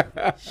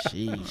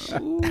 Sheesh.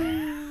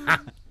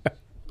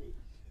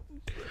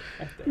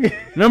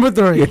 Number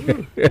 3.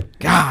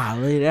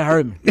 Golly, that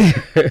hurt me.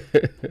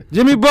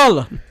 Jimmy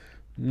Butler.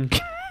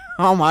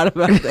 I'm out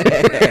about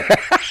that.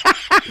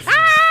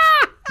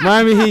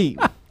 Miami Heat.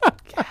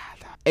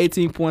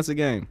 18 points a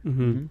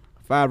game.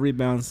 5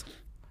 rebounds.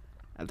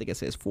 I think it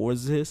says 4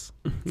 assists.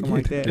 Something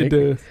like that. It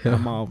does.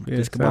 I'm all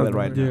discombobulated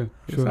right now.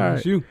 Yeah, sure.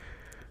 It's you.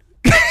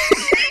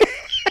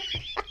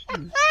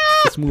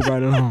 Let's move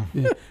right along.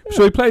 Yeah.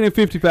 So he played in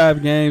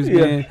 55 games,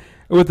 man.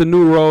 with the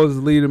new roles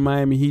leading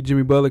Miami Heat,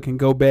 Jimmy Butler can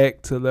go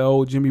back to the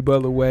old Jimmy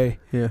Butler way,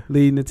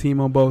 leading the team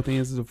on both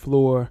ends of the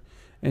floor,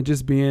 and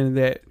just being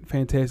that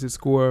fantastic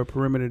scorer,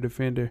 perimeter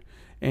defender,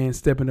 and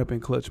stepping up in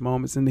clutch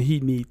moments. And the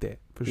Heat need that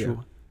for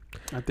sure.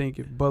 I think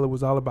if Butler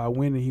was all about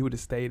winning, he would have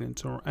stayed in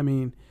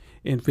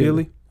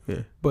Philly.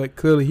 Yeah. But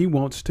clearly he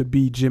wants to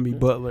be Jimmy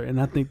Butler,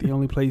 and I think the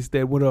only place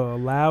that would have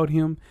allowed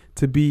him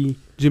to be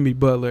Jimmy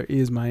Butler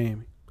is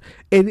Miami.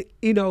 And,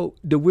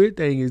 the weird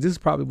thing is this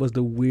probably was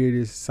the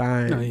weirdest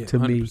sign to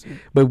 100%. Me.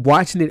 But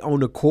watching it on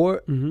the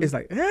court, it's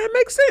like, it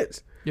makes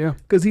sense. Yeah.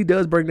 Because he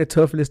does bring the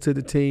toughness to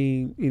the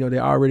team. They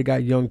already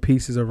got young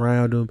pieces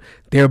around him.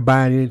 They're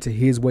buying into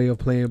his way of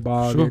playing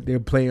ball. Sure. They're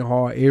playing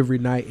hard every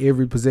night,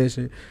 every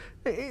possession.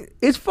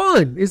 It's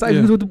fun. It's like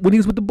when he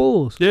was with the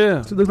Bulls.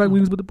 Yeah. So it looks like when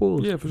he was with the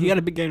Bulls. Yeah, for sure. He got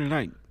a big game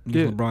tonight.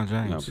 LeBron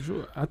James. No, for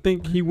sure. I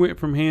think he went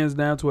from hands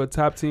down to a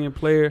top 10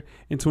 player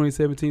in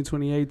 2017,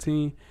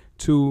 2018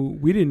 to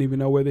we didn't even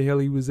know where the hell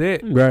he was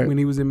at when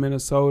he was in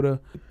Minnesota.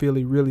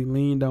 Philly really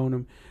leaned on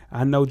him.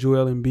 I know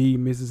Joel Embiid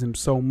misses him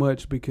so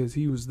much because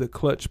he was the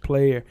clutch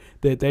player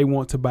that they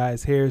want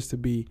Tobias Harris to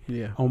be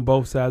on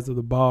both sides of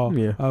the ball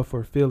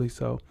for Philly.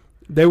 So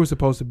they were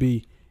supposed to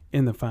be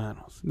in the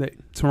finals.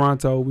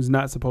 Toronto was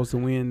not supposed to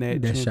win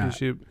that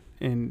championship,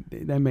 and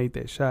they made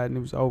that shot, and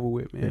it was over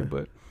with, man. Yeah.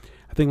 But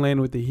I think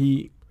landing with the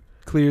Heat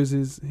clears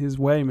his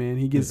way, man.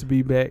 He gets to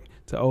be back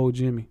to old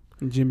Jimmy,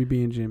 and Jimmy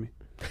being Jimmy.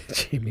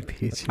 Jimmy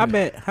being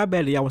Jimmy. How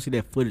bad do y'all want to see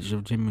that footage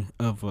of Jimmy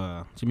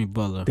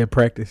Butler? Their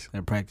practice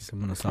in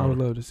Minnesota. I would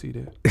love to see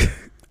that.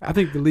 I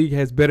think the league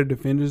has better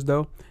defenders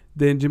though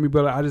than Jimmy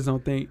Butler. I just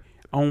don't think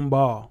on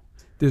ball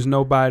there's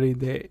nobody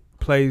that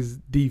plays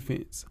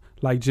defense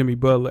like Jimmy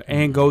Butler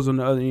and goes on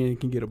the other end and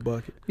can get a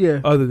bucket.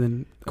 Yeah. Other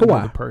than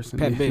another person.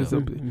 Pat Bev.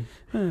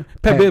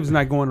 Pat Bev's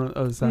not going on the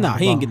other side. No,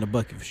 he ain't getting a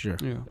bucket for sure.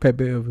 Yeah. Pat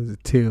Bev is a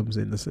Tim's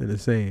in the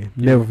sand.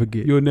 Never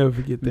forget. You'll never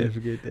forget that. Never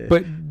forget that.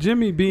 But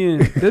Jimmy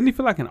doesn't he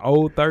feel like an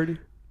old 30?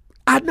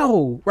 I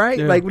know, right?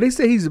 Yeah. Like when they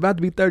say he's about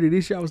to be 30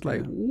 this year, I was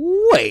like,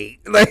 wait.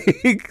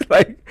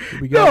 Like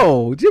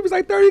no, Jimmy's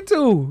like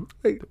 32.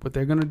 What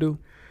they're gonna do?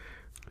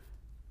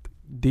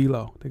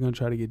 D-Lo. They're gonna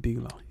try to get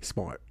D-Lo.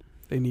 Smart.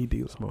 They need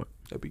D-Lo. Smart.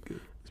 That'd be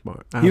good.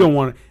 Smart. I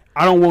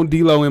don't want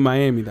D-Lo in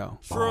Miami though.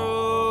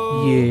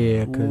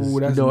 Yeah, because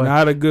that's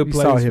not a good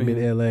place. Saw him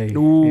in L.A.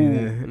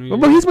 Yeah.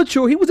 But he's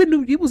mature. He was in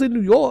New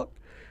York.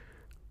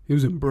 He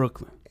was in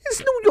Brooklyn. It's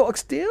New York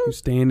still. He was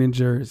staying in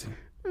Jersey,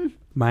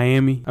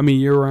 Miami.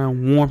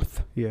 Year-round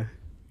warmth. Yeah.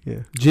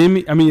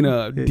 Jimmy.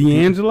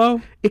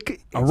 D'Angelo.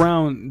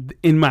 Around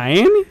in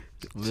Miami.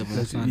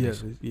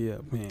 Yeah,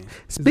 man.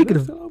 Speaking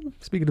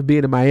of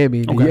being in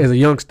Miami as a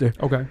youngster.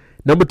 Okay.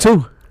 Number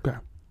 2.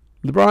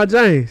 LeBron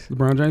James.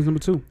 Number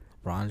 2.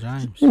 LeBron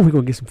James. Ooh, we're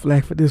going to get some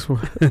flack for this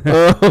one.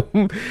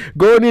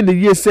 Going into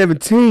year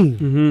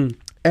 17,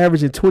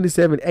 averaging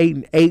 27, 8,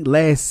 and 8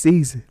 last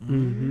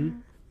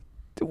season.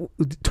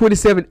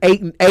 27,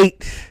 8, and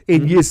 8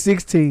 in year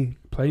 16.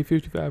 Played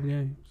 55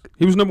 games.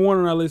 He was number 1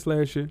 on our list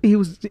last year. He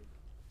was,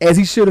 as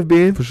he should have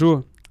been. For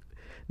sure.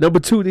 Number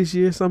 2 this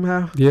year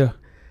somehow. Yeah.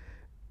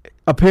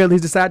 Apparently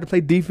he's decided to play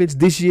defense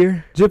this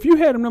year. Jeff, you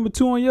had him number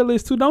 2 on your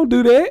list too. Don't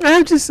do that.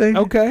 I'm just saying.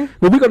 Okay.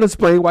 But we're going to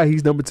explain why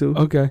he's number 2.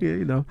 Okay.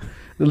 Yeah,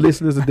 the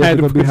listeners are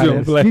definitely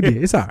going to be high. He did.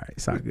 It's all right.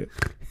 It's all good.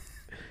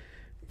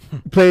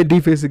 Playing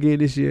defense again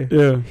this year.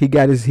 Yeah. He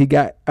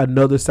got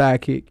another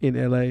sidekick in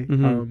L.A.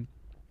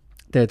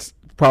 That's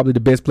probably the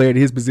best player in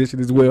his position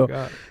as well.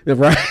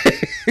 Right?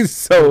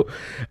 So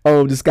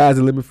the sky's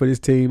the limit for this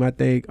team, I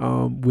think,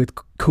 with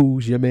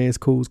Kuz, your man's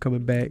Kuz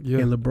coming back,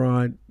 and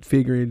LeBron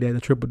figuring that a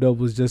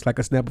triple-double is just like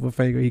a snap of a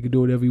finger. He can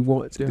do whatever he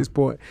wants at this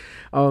point.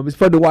 It's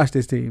fun to watch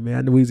this team, man.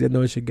 I know Weezy, I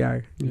know it's your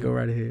guy. You go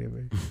right ahead,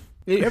 man.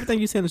 Everything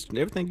you said is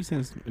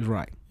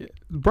right. Yeah.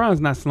 LeBron's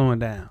not slowing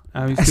down.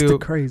 He's still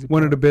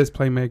one of the best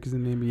playmakers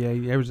in the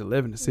NBA. He averaged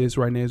 11 assists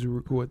right now as we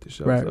record this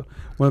show. Right. So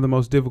one of the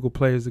most difficult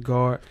players to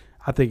guard,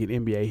 I think,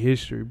 in NBA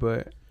history.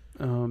 But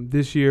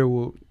this year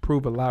will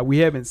prove a lot. We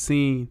haven't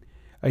seen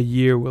a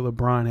year where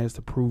LeBron has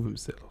to prove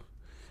himself.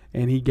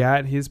 And he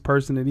got his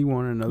person that he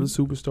wanted, another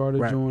superstar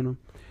to join him.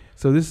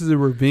 So this is a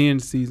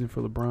revenge season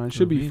for LeBron. It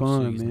should be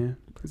fun, man.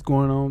 He's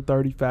going on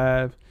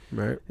 35.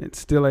 Right. It's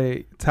still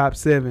a top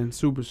 7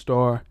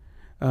 superstar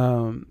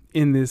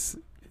in this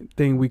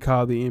thing we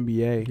call the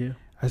NBA. Yeah.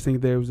 I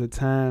think there was a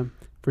time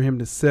for him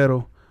to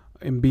settle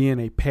and being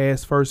a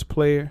pass-first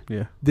player.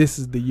 Yeah. This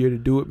is the year to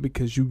do it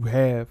because you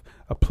have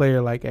a player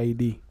like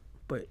AD.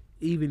 But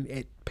even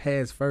at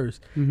pass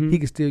first, he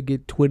can still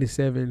get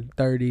 27,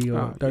 30,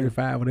 or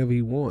 35, whatever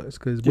he wants.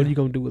 Because what are you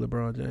going to do with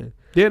LeBron James?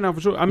 Yeah, no,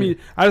 for sure. I mean,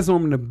 I just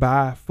want him to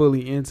buy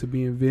fully into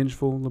being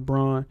vengeful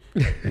LeBron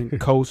and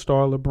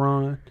co-star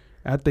LeBron.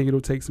 I think it'll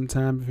take some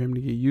time for him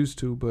to get used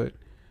to, but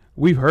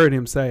we've heard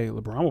him say,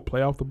 LeBron will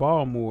play off the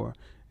ball more,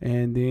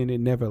 and then it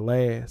never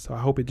lasts. So I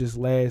hope it just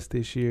lasts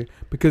this year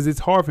because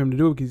it's hard for him to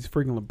do it because he's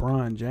freaking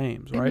LeBron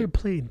James, right? They're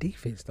playing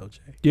defense, though,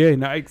 Jay. Yeah,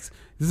 no,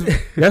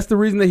 that's the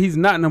reason that he's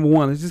not number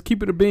 1. Let's just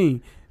keep it a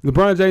bean.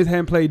 LeBron James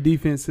hadn't played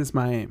defense since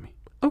Miami.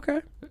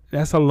 Okay.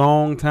 That's a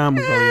long time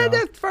ago, y'all.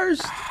 That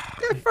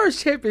that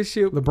first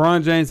championship.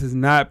 LeBron James has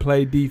not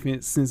played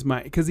defense since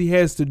because he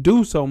has to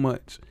do so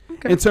much.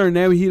 Okay. In turn,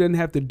 now he doesn't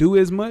have to do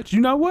as much.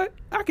 You know what?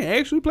 I can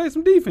actually play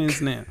some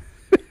defense now.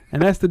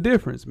 And that's the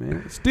difference,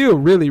 man. Still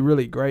really,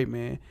 really great,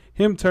 man.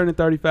 Him turning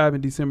 35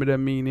 in December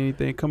doesn't mean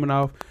anything. Coming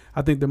off,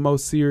 I think, the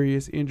most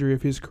serious injury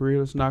of his career.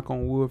 Let's knock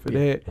on wood for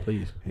that.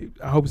 Please.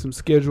 I hope some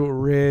scheduled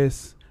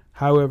rest,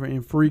 however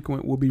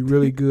infrequent, will be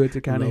really good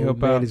to kind of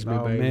help out.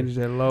 Manage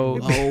that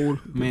load. For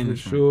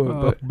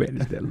sure.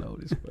 Manage that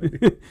load is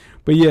funny.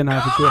 But yeah,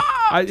 for sure.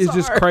 It's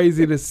just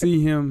crazy to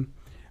see him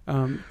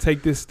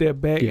take this step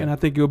back, and I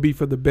think it'll be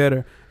for the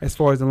better as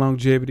far as the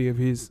longevity of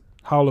his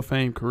Hall of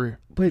Fame career.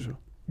 But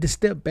the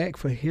step back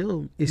for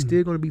him is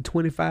still going to be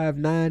 25,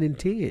 9, and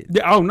 10.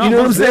 Yeah, oh no, you know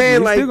what I'm saying?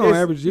 He's Like still going to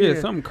average,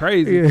 something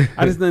crazy. Yeah.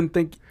 I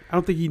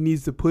don't think he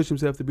needs to push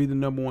himself to be the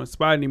number one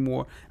spot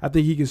anymore. I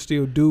think he can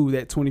still do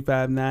that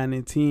 25, 9,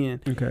 and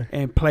 10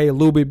 and play a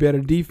little bit better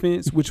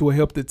defense, which will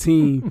help the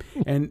team.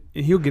 and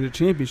he'll get a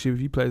championship if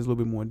he plays a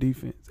little bit more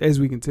defense. As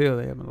we can tell,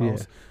 they haven't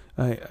lost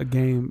a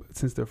game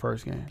since their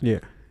first game. Yeah.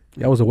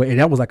 That was and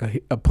that was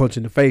like a punch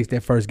in the face,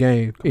 that first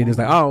game. And it's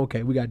like, oh,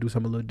 okay, we got to do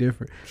something a little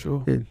different.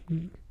 Sure.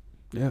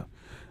 Yeah.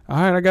 All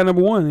right, I got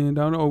number one. And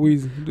don't know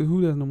Weezy.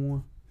 Who does number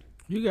one?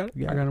 You got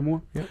it. I got number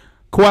one. Yeah.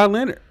 Kawhi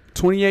Leonard,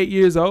 28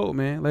 years old,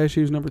 man. Last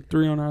year was number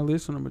 3 on our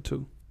list, or number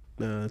 2?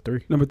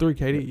 3. Number 3,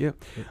 KD, yeah.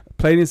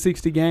 Played in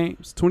 60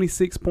 games,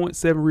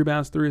 26.7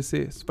 rebounds, 3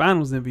 assists.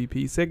 Finals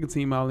MVP, second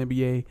team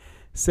All-NBA,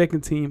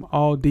 second team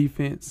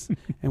All-Defense,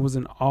 and was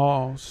an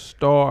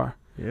All-Star.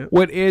 Yep.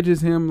 What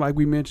edges him, like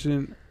we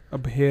mentioned,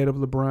 ahead of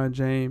LeBron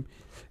James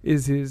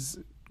is his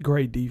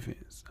great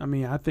defense. I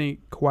mean, I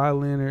think Kawhi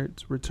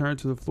Leonard's return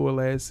to the floor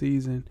last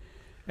season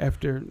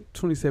after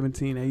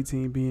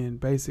 2017-18 being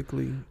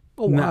basically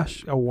a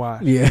wash.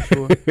 Yeah.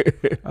 Sure.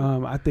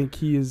 I think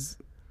he is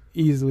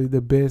easily the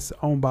best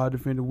on-ball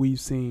defender we've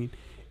seen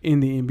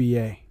in the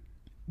NBA,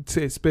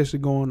 especially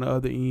go on the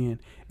other end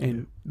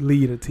and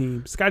lead a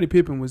team. Scottie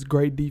Pippen was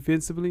great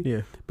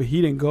defensively, but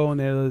he didn't go on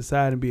that other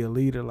side and be a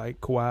leader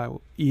like Kawhi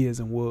is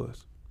and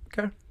was.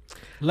 Okay.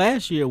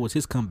 Last year was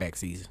his comeback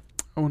season.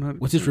 100%.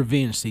 Was his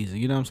revenge season.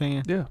 You know what I'm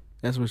saying? Yeah.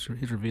 That's what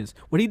his revenge.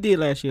 What he did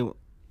last year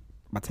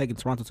by taking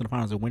Toronto to the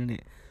finals and winning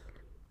it,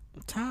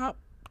 top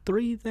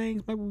 3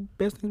 things, maybe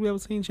best things we ever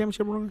seen,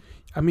 championship run.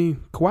 I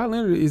mean, Kawhi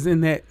Leonard is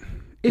in that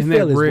It in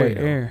fell that his red way,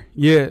 though. air.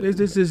 Yeah.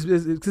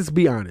 Let's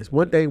be honest.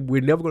 One thing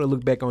we're never going to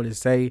look back on and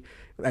say,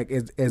 like,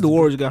 as The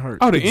Warriors got hurt.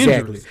 Oh, the exactly.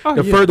 injuries. Oh,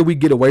 the further we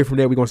get away from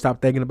that, we're going to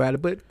stop thinking about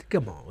it. But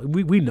come on,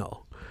 we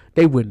know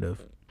they wouldn't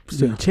have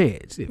stood a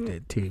chance if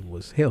that team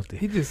was healthy.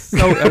 He just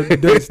so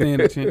doesn't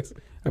stand a chance.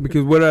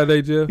 Because what are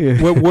they, Jeff?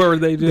 Yeah. What were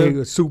they, Jeff?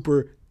 They're a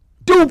super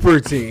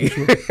duper team.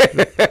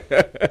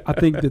 I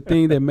think the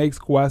thing that makes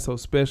Kawhi so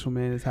special,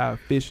 man, is how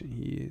efficient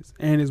he is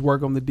and his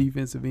work on the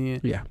defensive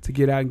end to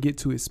get out and get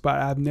to his spot.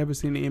 I've never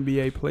seen an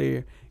NBA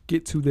player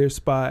get to their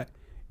spot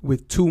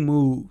with 2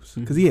 moves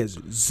because he has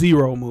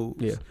 0 moves.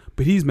 Yeah.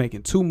 But he's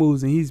making 2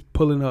 moves and he's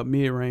pulling up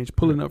mid-range,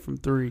 pulling up from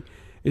 3.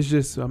 It's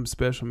just something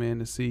special, man,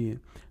 to see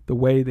the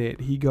way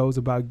that he goes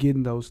about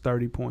getting those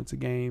 30 points a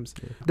games.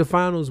 The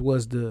finals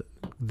was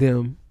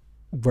them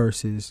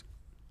versus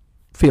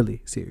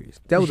Philly series.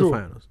 That was the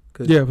finals.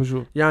 Yeah, for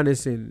sure.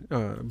 Giannis and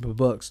the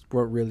Bucks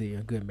weren't really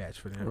a good match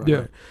for them. Right?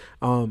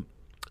 Yeah.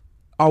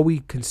 Are we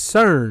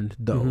concerned,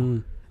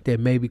 though, that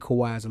maybe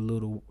Kawhi's a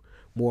little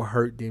more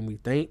hurt than we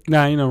think?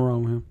 Nah, ain't nothing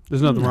wrong with him.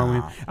 There's nothing wrong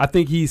with him. I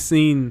think he's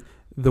seen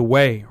the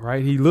way,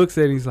 right? He looks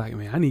at it, he's like,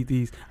 man, I need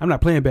these. I'm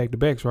not playing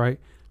back-to-backs, right?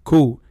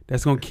 Cool.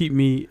 That's going to keep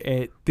me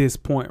at this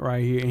point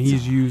right here, and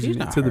he's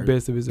using it to the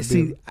best of his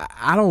ability. See,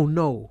 I don't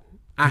know.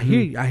 I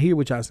hear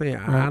what y'all saying.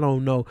 Right. I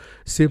don't know,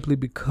 simply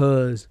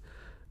because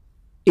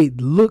it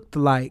looked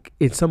like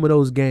in some of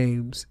those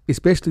games,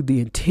 especially the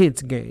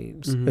intense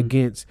games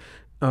against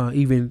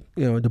even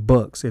the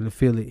Bucks and the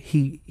Philly,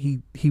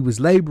 he was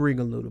laboring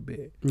a little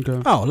bit.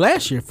 Okay. Oh,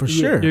 last year for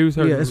sure. He was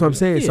hurt. Yeah, that's what I'm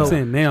saying. Yeah. So I'm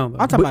saying now, though.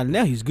 I'm talking about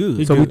now. He's good.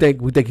 we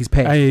think he's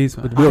past. Hey, he's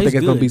fine. But we don't He's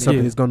think it's going to be good.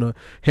 something that's going to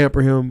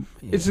hamper him.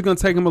 It's just going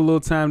to take him a little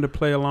time to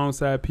play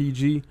alongside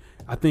PG.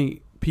 I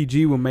think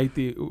PG will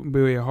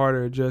be a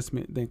harder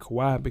adjustment than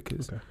Kawhi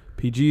because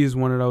PG is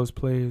one of those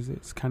players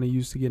that's kind of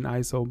used to getting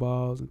ISO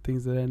balls and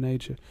things of that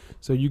nature.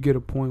 So you get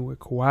a point where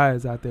Kawhi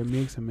is out there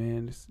mixing,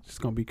 man. It's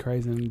just going to be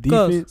crazy. And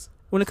defense.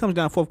 When it comes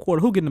down fourth quarter,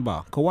 who getting the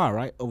ball? Kawhi,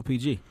 right? Over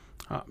PG.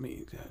 I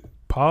mean,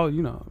 Paul,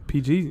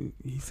 PG,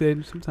 he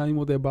said sometimes he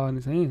want that ball in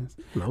his hands.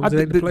 I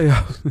think the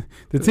playoffs.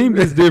 The team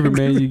gets different,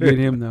 man. You get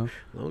him, though.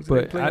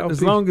 But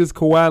as long as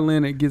Kawhi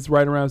Leonard gets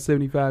right around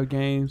 75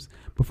 games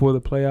before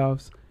the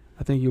playoffs,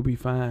 I think he'll be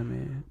fine,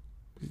 man.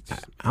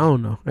 I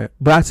don't know.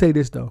 But I say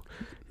this, though.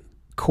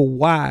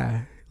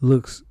 Kawhi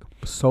looks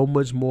so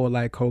much more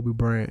like Kobe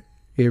Bryant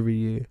every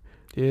year.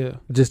 Yeah.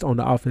 Just on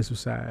the offensive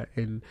side.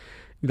 And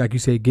like you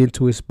said, getting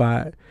to his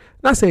spot.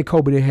 Not saying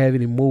Kobe didn't have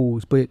any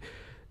moves, but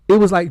it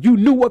was like you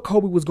knew what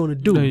Kobe was going to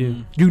do. Yeah.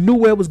 You knew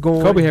where it was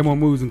going. Kobe had more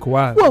moves than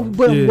Kawhi. Well,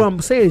 but what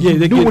I'm saying is you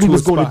knew what he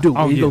was going to do.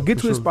 Oh, He's yeah, going to get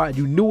to for his sure. spot.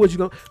 You knew what you're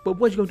going to... But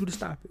what you going to do to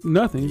stop it?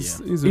 Nothing. He's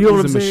a You know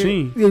what I'm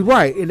machine. saying? Yeah,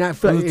 right. And I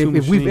feel like He's a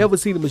if we've machine. ever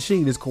seen a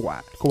machine, it's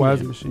Kawhi.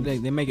 Kawhi's a machine.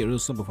 They make it real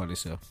simple for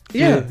themselves.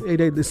 Yeah.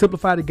 They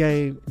simplify the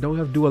game. Don't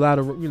have to do a lot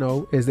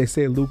of, as they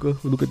say, Luka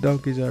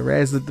Doncic,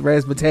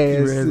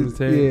 razzmatazz.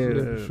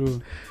 Yeah, for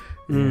sure.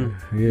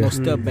 No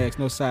step backs,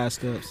 no side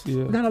steps.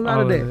 Yeah. Not a lot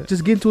of that.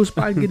 Just get into a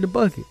spot and get in the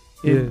bucket.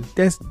 And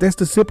that's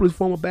the simplest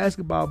form of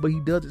basketball, but he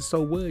does it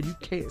so well you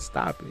can't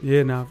stop it.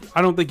 Yeah, no,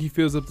 I don't think he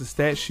fills up the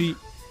stat sheet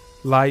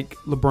like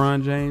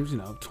LeBron James.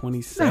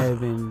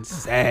 27,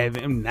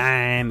 7,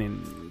 9,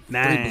 and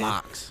 9 3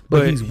 blocks.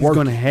 But he's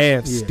going to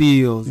have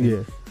steals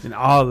and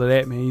all of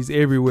that, man. He's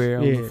everywhere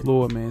on the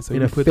floor, man. So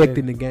and you put that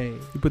affecting the game.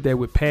 You put that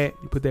with Pat.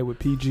 You put that with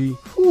PG.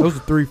 Those are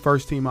 3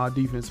 first-team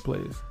all-defense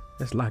players.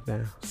 That's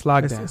lockdown. It's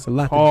lockdown. That's a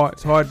lot.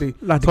 It's hard to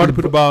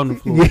put the ball on the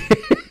floor.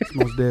 It's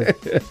most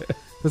definitely.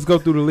 Let's go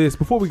through the list.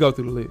 Before we go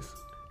through the list,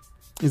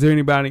 is there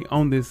anybody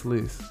on this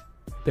list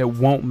that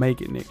won't make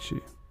it next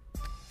year?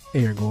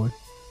 Aaron Gordon.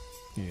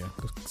 Yeah,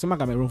 somebody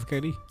got to make room for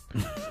KD.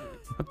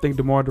 I think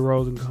DeMar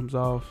DeRozan comes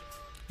off,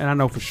 and I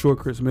know for sure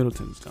Chris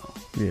Middleton's gone.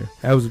 Yeah,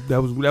 that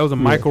was a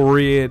Michael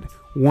Red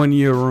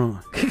 1-year run.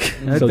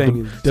 That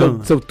thing is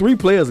done. So 3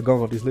 players are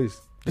going off this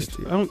list.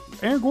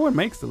 Aaron Gordon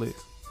makes the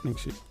list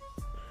next year.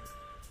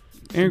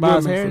 Aaron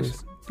Tobias Gordon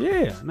makes the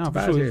list. Yeah, no,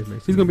 for sure.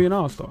 He's gonna be an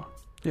all-star.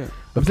 Yeah,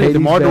 I'm saying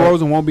DeMar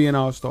DeRozan won't be an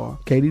all-star.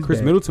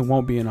 Chris Middleton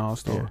won't be an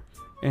all-star. Yeah.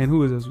 And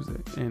who is this? Was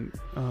it? And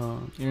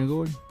Aaron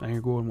Gordon.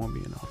 Aaron Gordon won't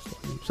be an all-star.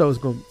 So it's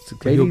going. So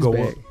KD's go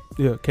back. Up.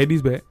 Yeah,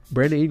 KD's back.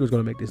 Brandon Ingram's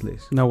going to make this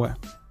list. No way.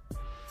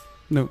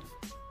 No.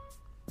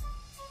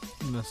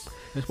 Let's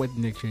wait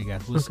the next year,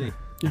 guys. We'll see.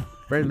 Yeah,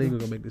 Brandon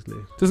Ingram's going to make this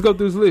list. Let's go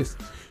through this list.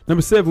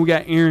 Number 7, we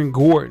got Aaron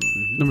Gordon.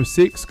 Number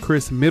 6,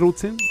 Chris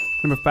Middleton.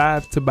 Number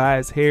 5,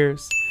 Tobias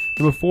Harris.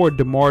 Number 4,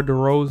 DeMar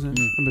DeRozan.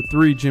 Number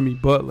 3, Jimmy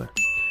Butler.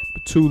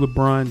 Number 2,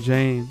 LeBron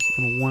James.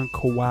 Number 1,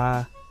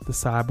 Kawhi the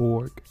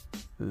Cyborg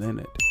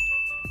Leonard.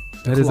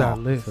 That is our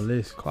list. The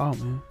list. Claw,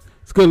 man.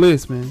 It's a good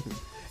list, man.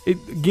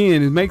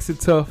 It makes it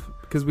tough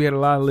because we had a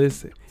lot of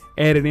lists.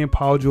 Added in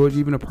Paul George,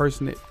 even a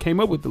person that came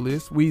up with the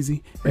list,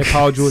 Weezy, had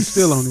Paul George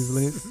still on his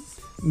list.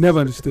 Never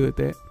understood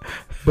that.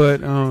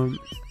 But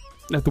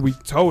after we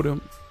told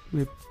him, we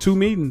had 2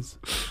 meetings.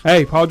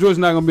 Hey, Paul George's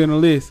not going to be on the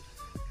list.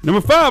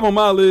 Number 5 on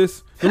my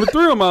list. Number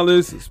 3 on my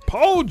list is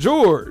Paul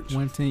George.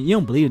 One team. You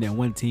don't believe in that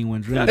one team,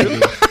 one draft.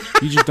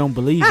 You just don't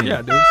believe in it.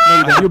 Yeah,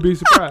 dude. You'll be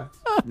surprised.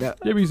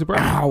 You'll be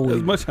surprised.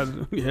 As much as I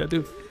do. Yeah,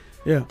 dude.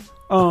 Yeah.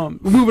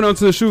 Moving on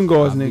to the shooting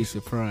guards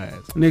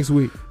next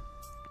week.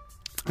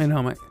 And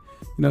I'm like,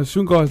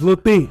 shooting guards a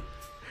little thin.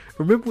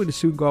 Remember when the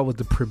shooting guard was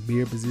the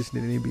premier position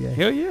in the NBA?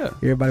 Hell yeah.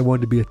 Everybody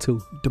wanted to be a 2.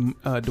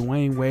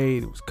 Dwayne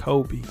Wade. It was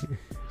Kobe. It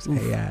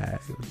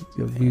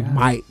was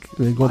Mike.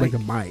 Go back to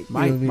Mike.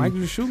 Mike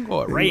was a shooting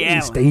guard. Ray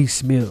Allen. Steve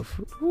Smith.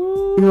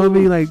 You know what I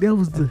mean? Like, that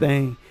was the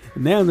thing.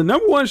 Now the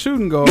number 1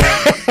 shooting guard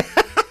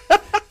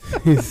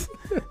is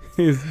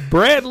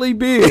Bradley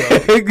Beal. Like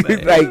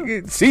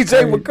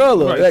CJ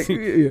McCullough. Right.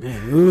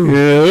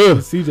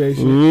 CJ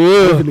shit.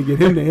 I'm gonna get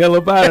him the hell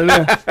up out of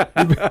there.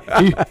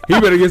 He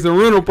better get some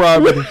rental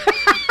property.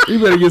 He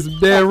better get some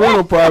damn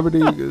rental property.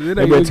 They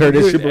better turn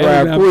this shit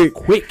around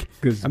quick.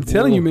 I'm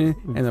telling you, man.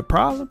 And the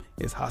problem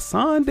is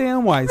Hassan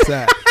damn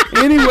Whiteside.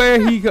 Anywhere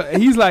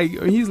he's like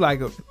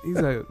a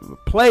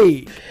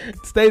plague.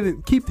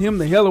 Keep him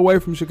the hell away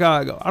from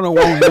Chicago. I don't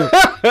want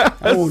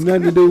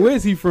nothing to do.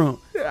 Where's he from?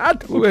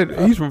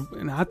 He's from.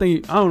 And I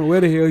don't know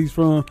where the hell he's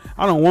from.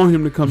 I don't want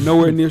him to come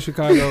nowhere near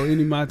Chicago.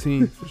 Any of my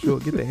teams for sure.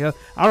 Get the hell.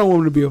 I don't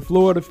want him to be a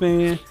Florida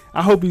fan.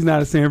 I hope he's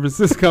not a San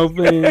Francisco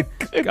fan.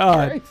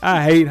 God,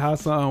 I hate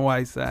Hassan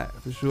Whiteside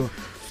for sure.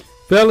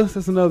 Fellas,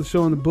 that's another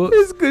show in the book.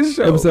 It's a good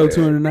show. Episode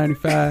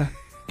 295.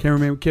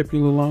 Cameraman, we kept you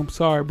a little long.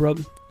 Sorry,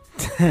 brother.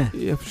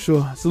 Yeah, for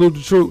sure. Salute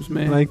the troops,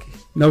 man. Blanket.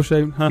 No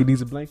shame, huh? He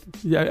needs a blanket.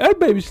 Yeah, hey,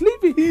 baby,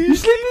 sleepy. You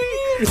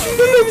sleepy?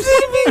 Sleepy.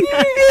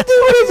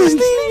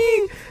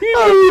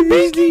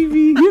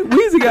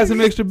 Weezy got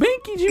some extra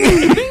binkies. You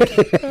need a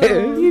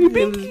binky? Need a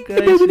binky? The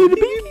baby need a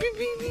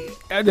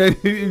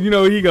binky? You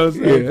know what he goes,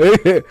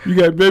 you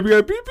got baby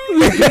got pee-pee?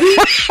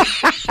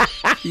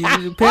 You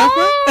need a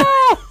pamper?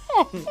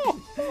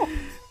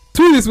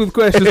 Tweet us with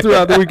questions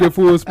throughout the week at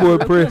Full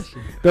Sport Press.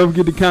 Don't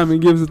forget to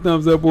comment, give us a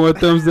thumbs up or a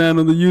thumbs down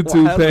on the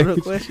YouTube page,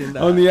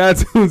 on the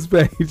iTunes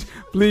page.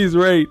 Please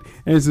rate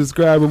and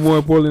subscribe, but more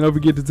importantly, don't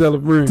forget to tell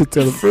a friend. To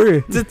tell a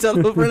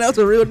friend. That's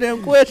a real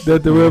damn question.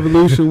 That the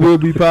revolution will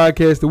be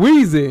podcasted.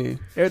 Weezy.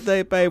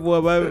 Everything paid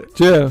for, baby.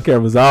 Jeff.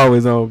 Camera's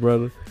always on,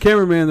 brother.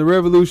 Cameraman, the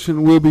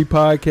revolution will be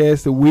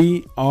podcasted.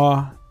 We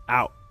are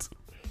out.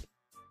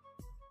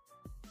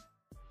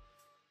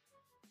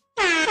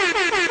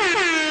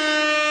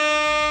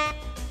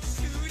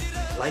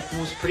 Life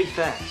moves pretty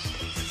fast.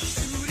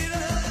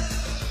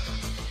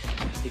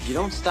 If you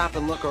don't stop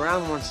and look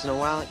around once in a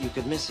while, you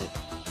could miss it.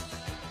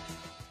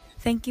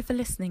 Thank you for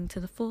listening to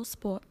the Full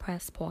Sport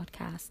Press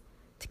podcast.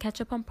 To catch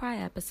up on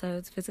prior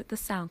episodes, visit the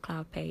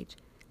SoundCloud page.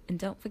 And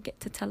don't forget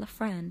to tell a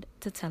friend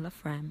to tell a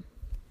friend.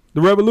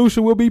 The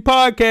revolution will be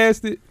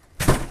podcasted.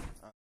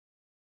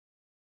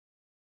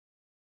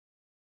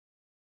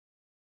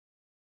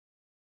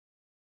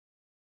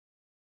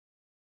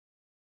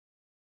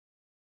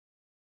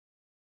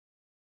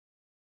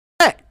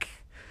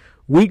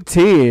 Week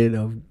 10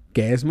 of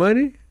Gas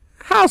Money,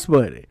 House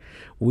Money.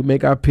 We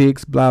make our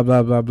picks, blah,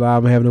 blah, blah, blah.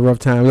 I'm having a rough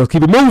time. Let's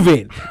keep it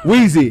moving.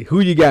 Weezy,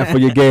 who you got for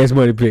your Gas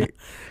Money pick?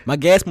 My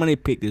gas money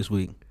pick this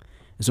week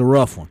is a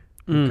rough one.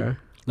 Okay.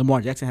 Lamar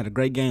Jackson had a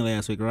great game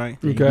last week, right?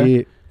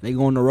 Okay. They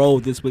go on the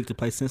road this week to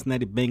play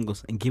Cincinnati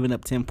Bengals and giving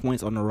up 10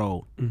 points on the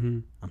road. Mm-hmm.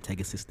 I'm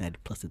taking Cincinnati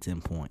plus the 10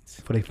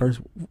 points. For their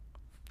first.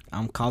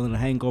 I'm calling a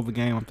hangover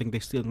game. I think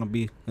they're still going to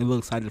be a little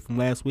excited from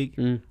last week.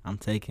 I'm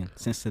taking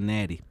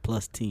Cincinnati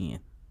plus 10.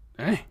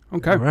 Hey,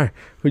 okay. All right.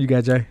 Who you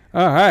got, Jay?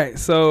 All right.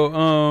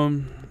 So,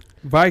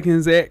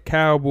 Vikings at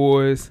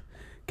Cowboys.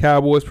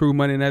 Cowboys prove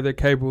Monday night they're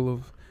capable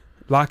of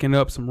locking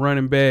up some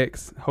running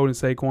backs, holding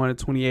Saquon at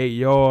 28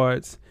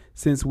 yards.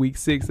 Since week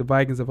 6, the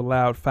Vikings have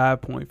allowed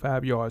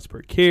 5.5 yards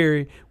per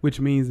carry, which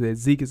means that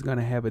Zeke is going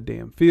to have a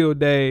damn field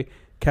day.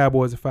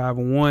 Cowboys are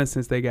 5-1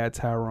 since they got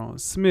Tyron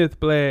Smith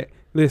black.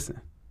 Listen,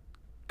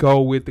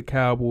 go with the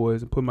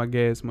Cowboys and put my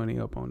gas money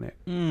up on that.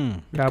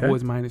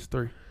 Cowboys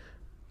 -3.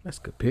 That's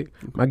a good pick.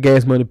 My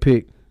Gas Money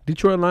pick.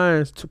 Detroit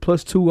Lions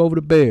 +2 over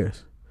the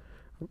Bears.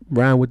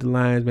 Riding with the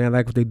Lions, man. I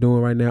like what they're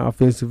doing right now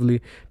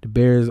offensively. The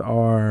Bears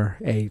are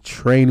a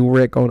train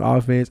wreck on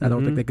offense. I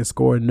don't think they can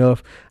score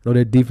enough. I know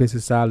their defense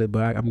is solid,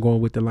 but I'm going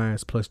with the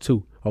Lions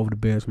 +2 over the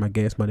Bears for my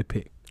Gas Money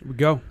pick. Here we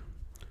go.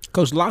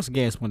 Coach Locke's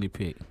gas money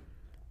pick.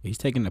 He's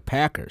taking the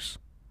Packers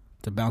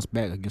to bounce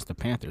back against the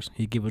Panthers.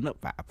 He's giving up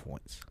 5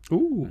 points.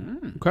 Ooh.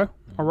 Okay.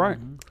 All right.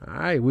 All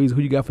right, Weezy,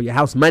 who you got for your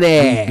house money?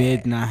 We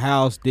bidding the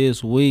house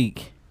this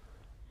week.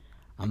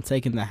 I'm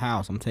taking the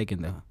house. I'm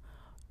taking the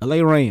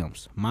LA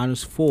Rams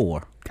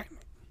 -4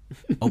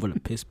 over the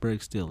Pittsburgh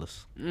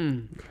Steelers.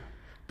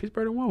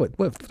 Pittsburgh done won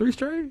what 3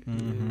 straight?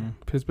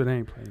 Pittsburgh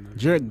ain't playing.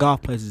 Jared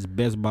Goff plays his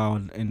best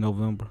ball in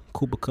November.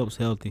 Cooper Kupp's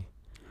healthy.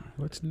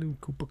 What's new,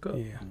 Cooper Kupp?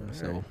 Yeah.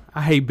 So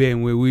I hate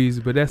betting with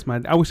Weezy, but that's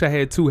I wish I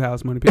had 2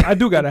 house money picks. I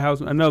do got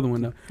another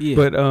one though. yeah,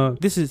 But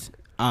this is.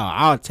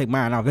 I'll take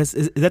mine off.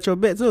 Is that your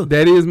bet too?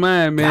 that is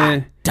mine,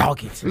 man.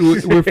 Dog it.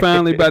 We're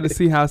finally about to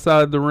see how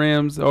solid the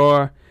Rams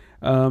are.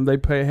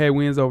 They had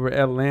wins over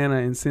Atlanta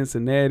and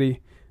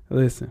Cincinnati.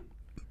 Listen,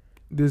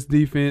 this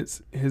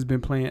defense has been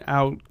playing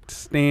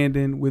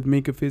outstanding with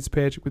Minka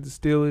Fitzpatrick with the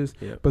Steelers,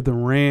 but the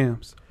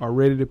Rams are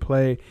ready to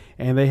play,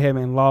 and they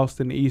haven't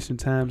lost in the Eastern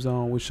Time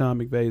Zone with Sean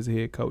McVay as the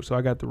head coach. So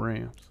I got the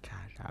Rams.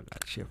 I'm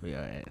not shit for your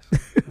ass.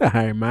 All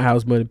right, my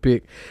house money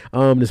pick.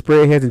 The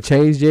spread hasn't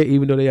changed yet,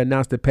 even though they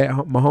announced that Pat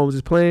Mahomes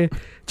is playing.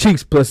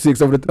 Chiefs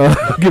 +6 over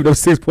the give them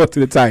 6 points to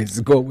the Titans.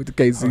 Go with the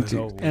KC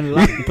Chiefs. And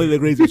Locke completely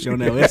agrees with you on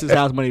that. That's his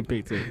house money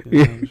pick too.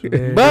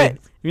 But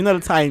you know the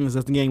Titans,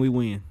 that's the game we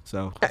win.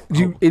 So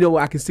you know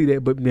I can see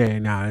that, but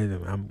nah, I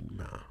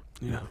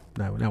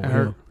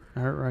heard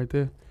right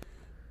there.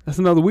 That's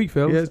another week,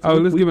 fellas. Yeah,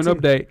 let's give an 10.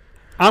 update.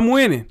 I'm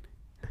winning.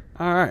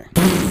 All right.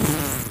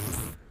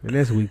 And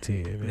that's week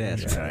 10. Man.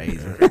 that's crazy.